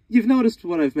 But you've noticed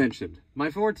what I've mentioned. My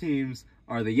four teams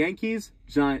are the Yankees,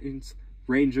 Giants,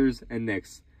 Rangers, and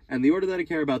Knicks. And the order that I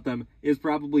care about them is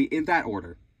probably in that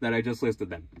order that I just listed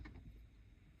them.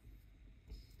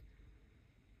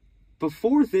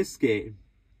 Before this game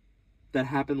that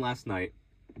happened last night,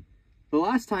 the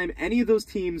last time any of those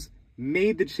teams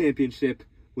made the championship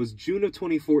was June of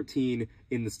 2014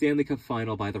 in the Stanley Cup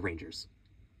Final by the Rangers.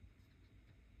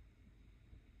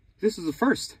 This is a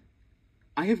first.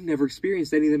 I have never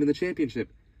experienced any of them in the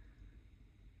championship.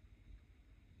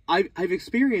 I've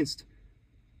experienced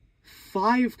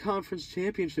 5 conference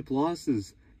championship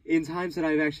losses in times that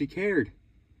I've actually cared.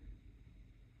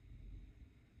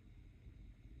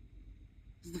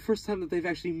 This is the first time that they've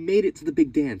actually made it to the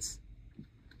big dance.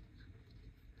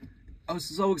 I was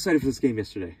so excited for this game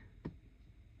yesterday.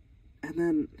 And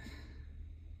then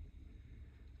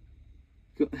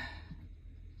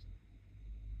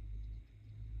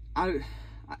I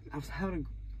was having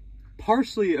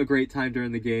partially a great time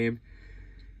during the game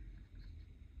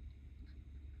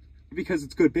because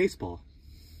it's good baseball.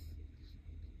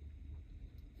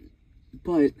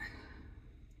 But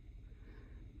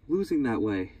losing that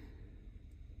way,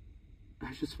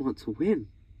 I just want to win.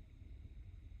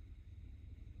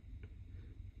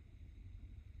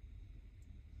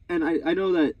 And I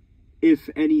know that if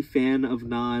any fan of the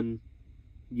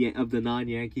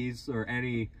non-Yankees or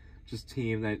any just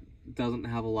team that doesn't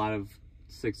have a lot of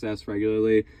success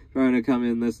regularly trying to come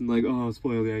in this and like, oh,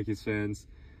 spoil the Yankees fans,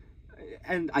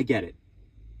 and I get it.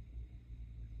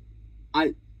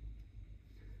 The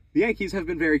Yankees have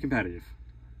been very competitive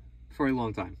for a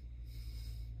long time.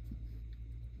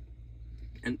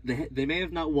 And they may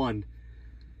have not won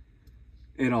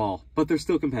at all, but they're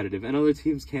still competitive, and other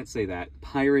teams can't say that.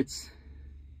 Pirates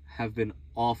have been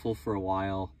awful for a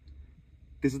while.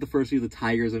 This is the first year the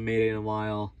Tigers have made it in a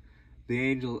while. The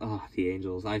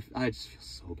Angels. I just feel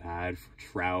so bad for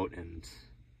Trout and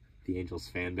the Angels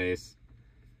fan base.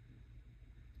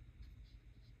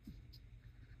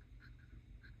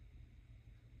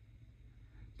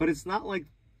 But it's not like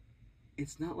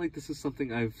this is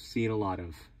something I've seen a lot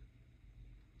of.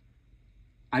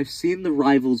 I've seen the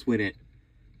rivals win it.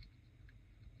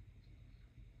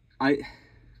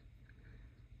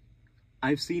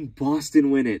 I've seen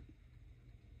Boston win it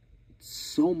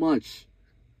so much.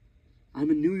 I'm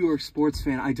a New York sports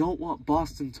fan. I don't want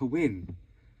Boston to win.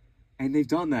 And they've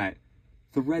done that.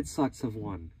 The Red Sox have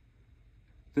won.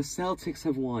 The Celtics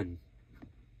have won.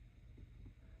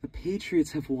 The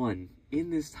Patriots have won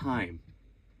in this time.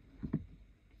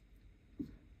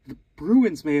 The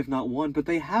Bruins may have not won, but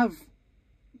they have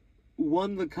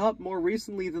won the Cup more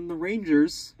recently than the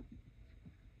Rangers.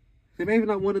 They may have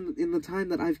not won in the time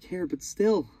that I've cared, but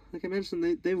still, like I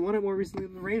mentioned, they've won it more recently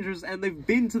than the Rangers, and they've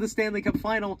been to the Stanley Cup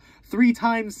Final 3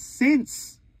 times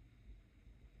since.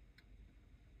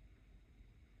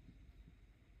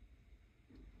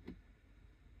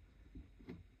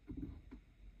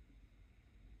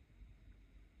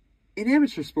 In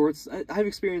amateur sports, I've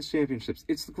experienced championships.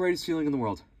 It's the greatest feeling in the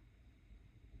world.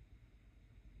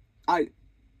 I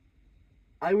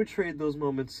would trade those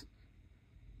moments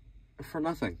for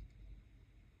nothing.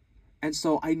 And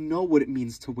so I know what it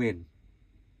means to win.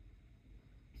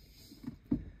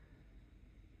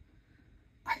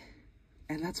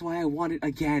 And that's why I want it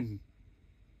again.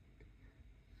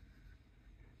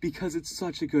 Because it's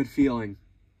such a good feeling.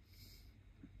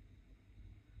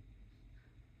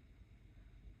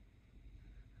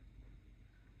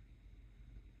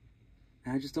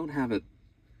 And I just don't have it.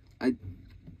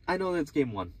 I know that's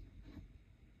game 1.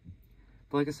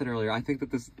 But like I said earlier, I think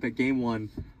that game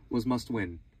 1 was must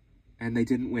win. And they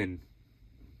didn't win.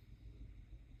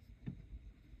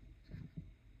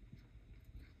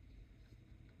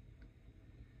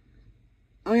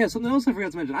 Oh yeah, something else I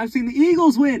forgot to mention. I've seen the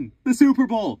Eagles win the Super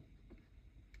Bowl.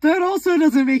 That also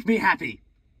doesn't make me happy.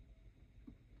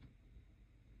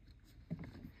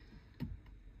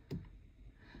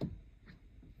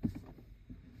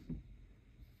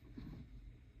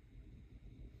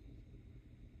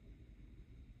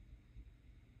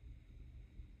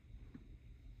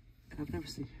 I've never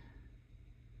seen...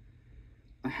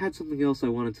 I had something else I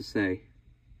wanted to say.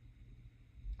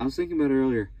 I was thinking about it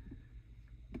earlier.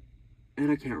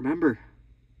 And I can't remember.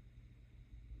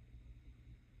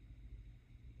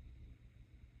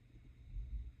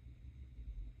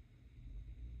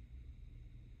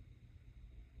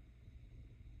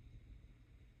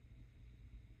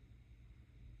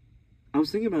 I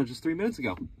was thinking about it just 3 minutes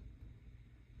ago.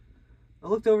 I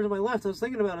looked over to my left. I was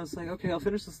thinking about it. I was like, okay, I'll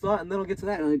finish this thought and then I'll get to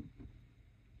that. And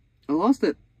I lost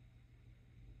it.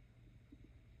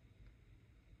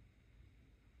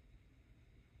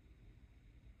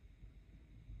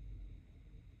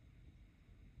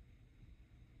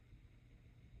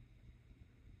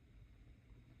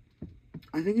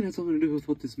 I think it had something to do with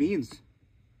what this means.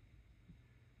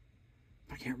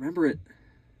 I can't remember it.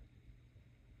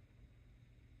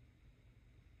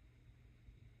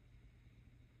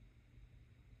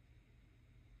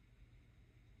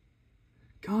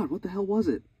 God, what the hell was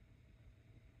it?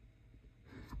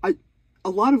 A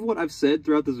lot of what I've said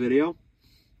throughout this video,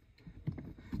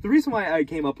 the reason why I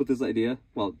came up with this idea,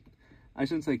 well, I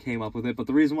shouldn't say came up with it, but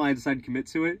the reason why I decided to commit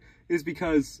to it is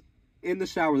because in the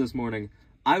shower this morning,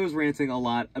 I was ranting a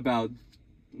lot about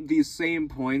these same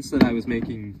points that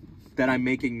I'm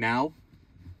making now,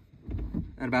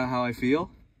 and about how I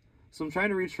feel. So I'm trying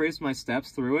to retrace my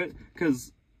steps through it,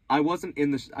 because I wasn't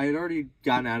I had already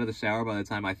gotten out of the shower by the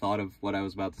time I thought of what I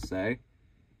was about to say.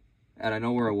 And I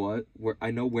know where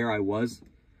I was.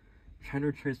 I'm trying to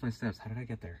retrace my steps. How did I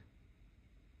get there?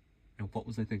 And what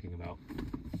was I thinking about?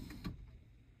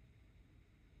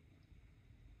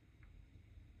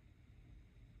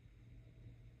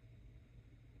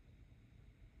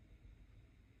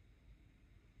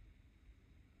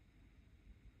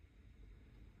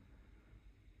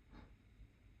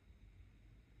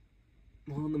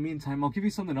 Well, in the meantime, I'll give you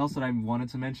something else that I wanted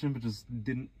to mention, but just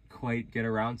didn't quite get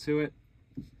around to it.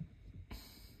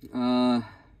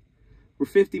 We're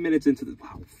 50 minutes into the...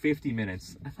 Wow, 50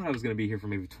 minutes. I thought I was going to be here for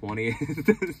maybe 20.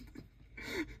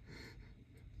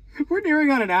 We're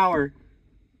nearing on an hour.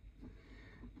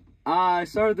 I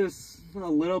started this a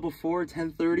little before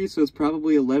 10:30, so it's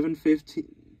probably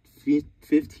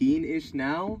 11:15-ish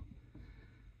now.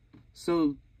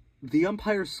 So... the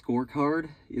umpire scorecard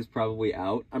is probably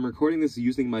out. I'm recording this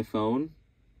using my phone,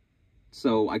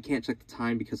 so I can't check the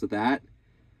time because of that.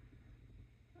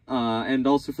 And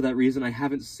also for that reason, I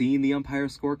haven't seen the umpire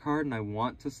scorecard, and I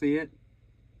want to see it.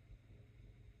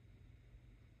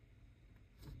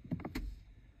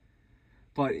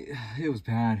 But it was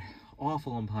bad.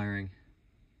 Awful umpiring.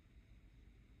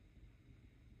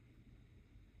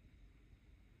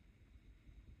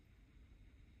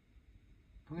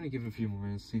 I'm going to give it a few more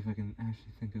minutes, see if I can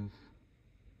actually think of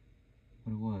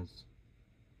what it was.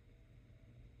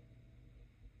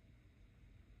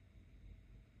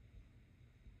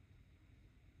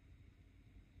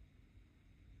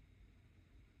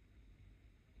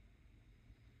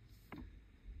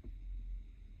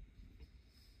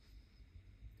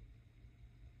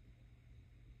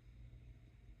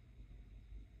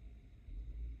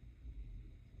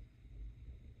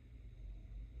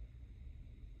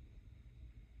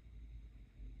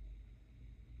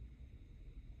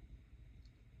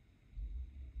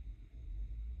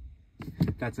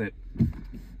 That's it.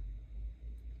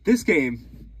 This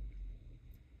game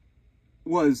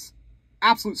was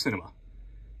absolute cinema.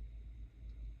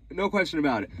 No question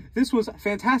about it. This was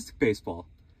fantastic baseball.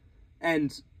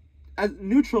 And as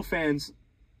neutral fans,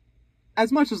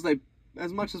 as much as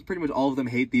pretty much all of them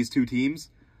hate these two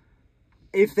teams,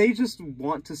 if they just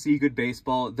want to see good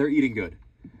baseball, they're eating good.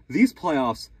 These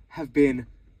playoffs have been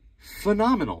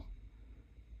phenomenal.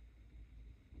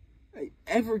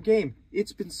 Every game,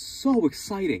 it's been so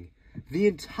exciting the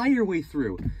entire way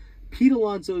through. Pete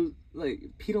Alonso's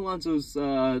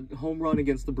home run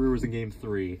against the Brewers in Game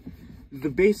 3, the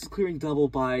bases clearing double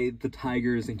by the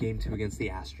Tigers in Game 2 against the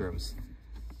Astros,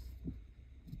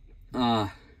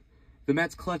 the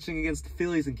Mets clutching against the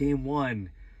Phillies in Game 1,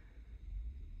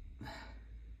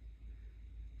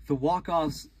 the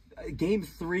walk-offs, Game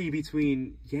 3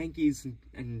 between Yankees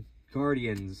and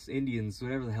Guardians, Indians,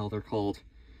 whatever the hell they're called.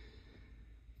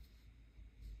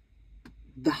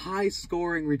 The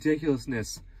high-scoring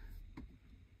ridiculousness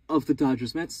of the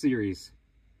Dodgers-Mets series.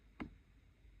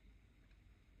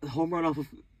 The home run off of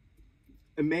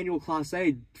Emmanuel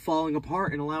Clase falling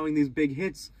apart and allowing these big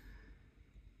hits.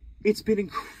 It's been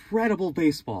incredible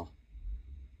baseball.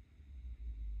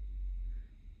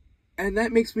 And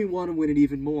that makes me want to win it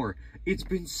even more. It's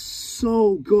been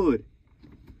so good.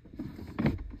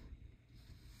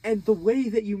 And the way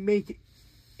that you make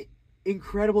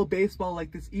incredible baseball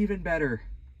like this even better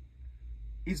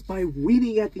is by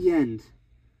winning at the end.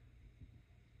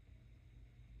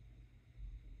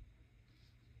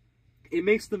 It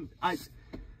makes them...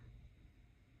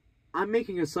 I'm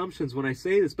making assumptions when I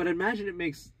say this, but I imagine it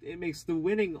makes the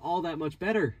winning all that much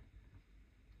better.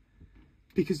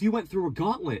 Because you went through a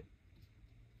gauntlet.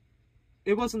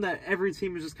 It wasn't that every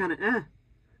team was just kind of,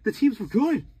 The teams were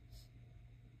good.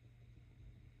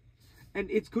 And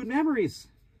it's good memories.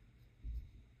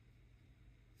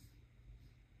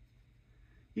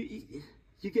 You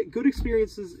get good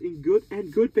experiences in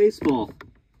good baseball,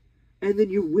 and then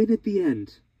you win at the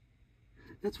end.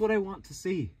 That's what I want to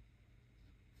see.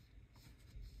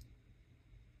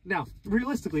 Now,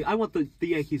 realistically, I want the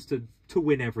Yankees to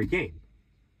win every game.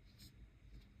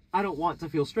 I don't want to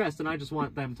feel stressed, and I just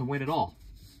want them to win it all.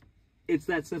 It's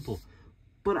that simple.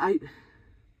 But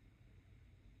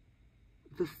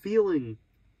the feeling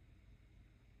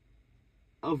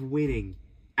of winning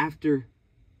after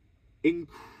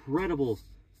incredible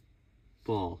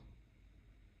ball,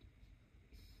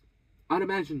 I'd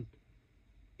imagine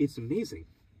it's amazing.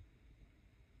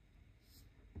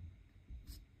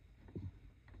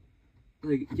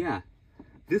 Like, yeah,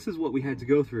 this is what we had to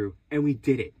go through, and we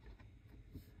did it.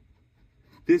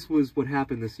 This was what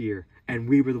happened this year, and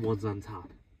we were the ones on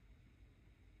top.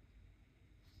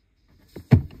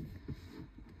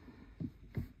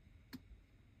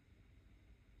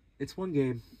 It's one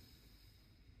game.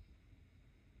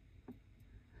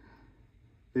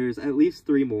 There's at least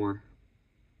 3 more.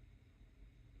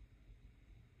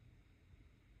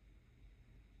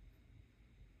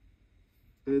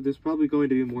 there's probably going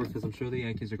to be more because I'm sure the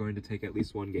Yankees are going to take at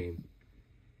least one game.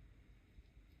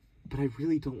 But I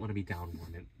really don't want to be down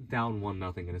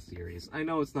 1-0 in a series. I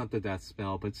know it's not the death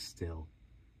spell, but still.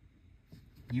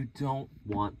 You don't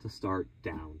want to start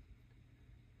down.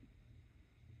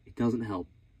 It doesn't help.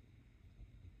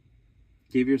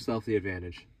 Give yourself the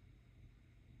advantage.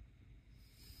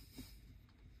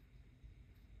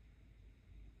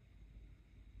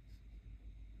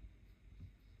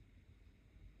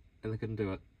 And they couldn't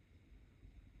do it.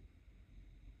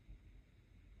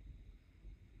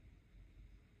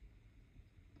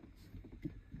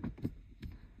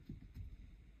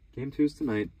 Game 2's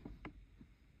tonight.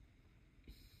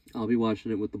 I'll be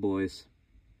watching it with the boys.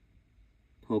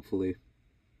 Hopefully.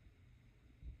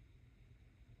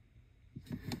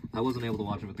 I wasn't able to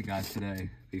watch it with the guys today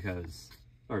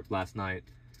or last night,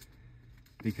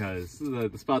 because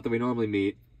the spot that we normally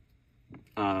meet,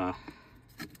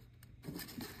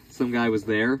 some guy was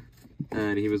there,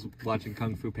 and he was watching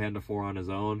Kung Fu Panda 4 on his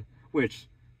own, which,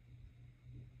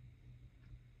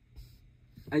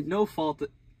 no fault,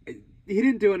 he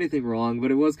didn't do anything wrong,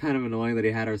 but it was kind of annoying that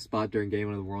he had our spot during Game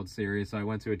 1 of the World Series, so I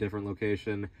went to a different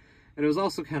location, and it was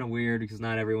also kind of weird, because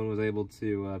not everyone was able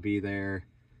to be there,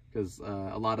 because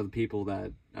a lot of the people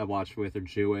that I watched with are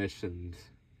Jewish, and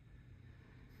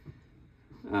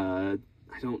I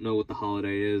don't know what the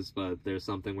holiday is, but there's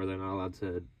something where they're not allowed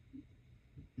to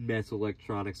mess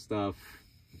electronic stuff.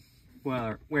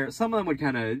 Well, where some of them would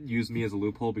kind of use me as a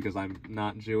loophole because I'm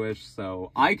not Jewish,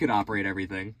 so I could operate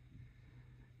everything.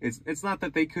 It's not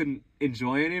that they couldn't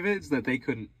enjoy any of it, it's that they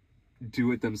couldn't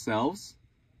do it themselves.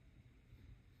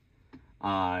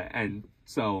 And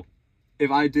so, if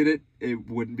I did it, it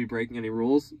wouldn't be breaking any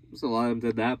rules. So a lot of them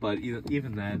did that, but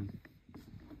even then,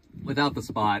 without the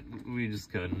spot, we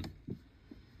just couldn't.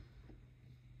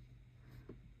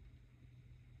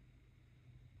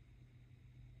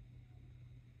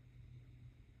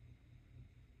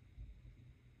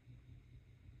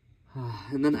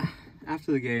 And then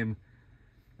after the game,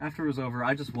 after it was over,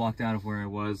 I just walked out of where I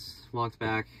was, walked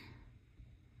back.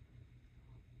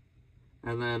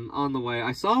 And then on the way,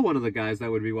 I saw one of the guys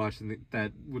that would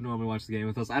normally watch the game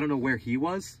with us. I don't know where he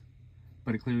was,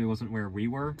 but it clearly wasn't where we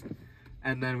were.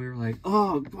 And then we were like,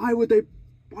 oh, why would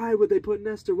they put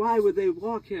Nestor? Why would they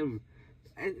walk him?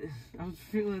 And I was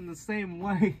feeling the same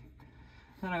way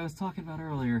that I was talking about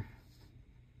earlier.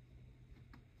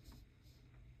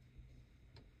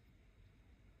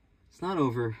 It's not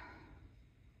over.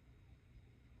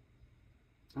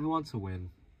 I want to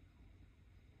win.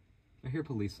 I hear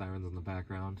police sirens in the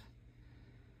background.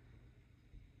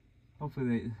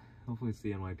 Hopefully it's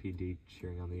the NYPD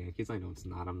cheering on the Yankees. I know it's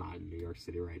not. I'm not in New York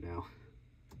City right now.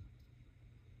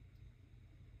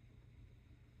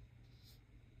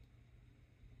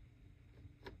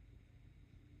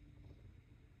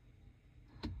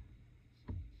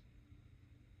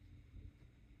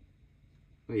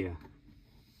 But yeah.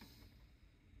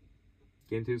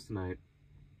 Game 2's tonight.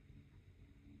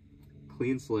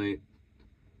 Clean slate.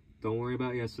 Don't worry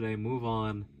about yesterday. Move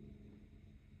on.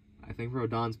 I think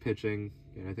Rodon's pitching,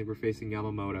 and I think we're facing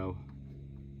Yamamoto.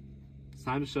 It's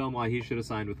time to show him why he should have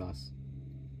signed with us.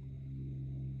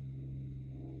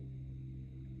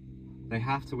 They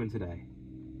have to win today.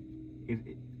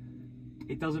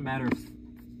 It doesn't matter if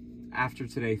after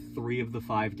today 3 of the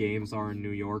 5 games are in New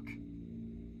York.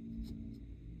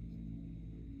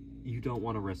 You don't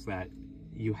want to risk that.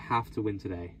 You have to win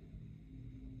today.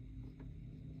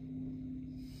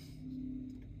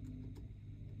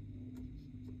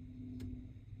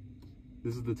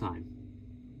 This is the time.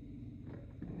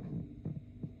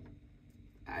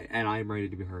 And I am ready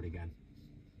to be hurt again.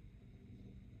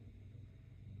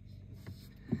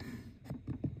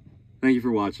 Thank you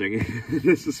for watching.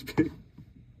 This has been...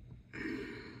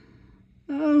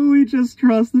 Oh, we just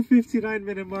crossed the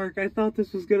 59-minute mark. I thought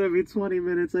this was gonna be 20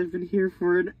 minutes. I've been here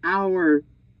for an hour.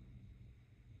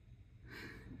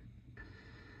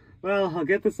 Well, I'll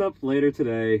get this up later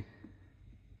today.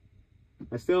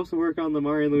 I still have to work on the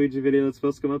Mario and Luigi video that's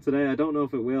supposed to come up today. I don't know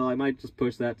if it will. I might just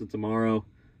push that to tomorrow.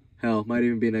 Hell, might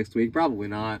even be next week. Probably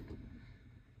not.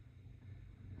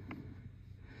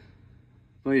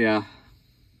 But yeah.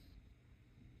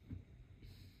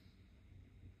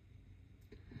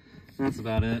 That's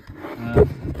about it.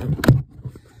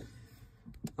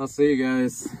 I'll see you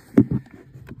guys.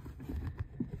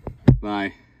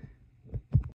 Bye.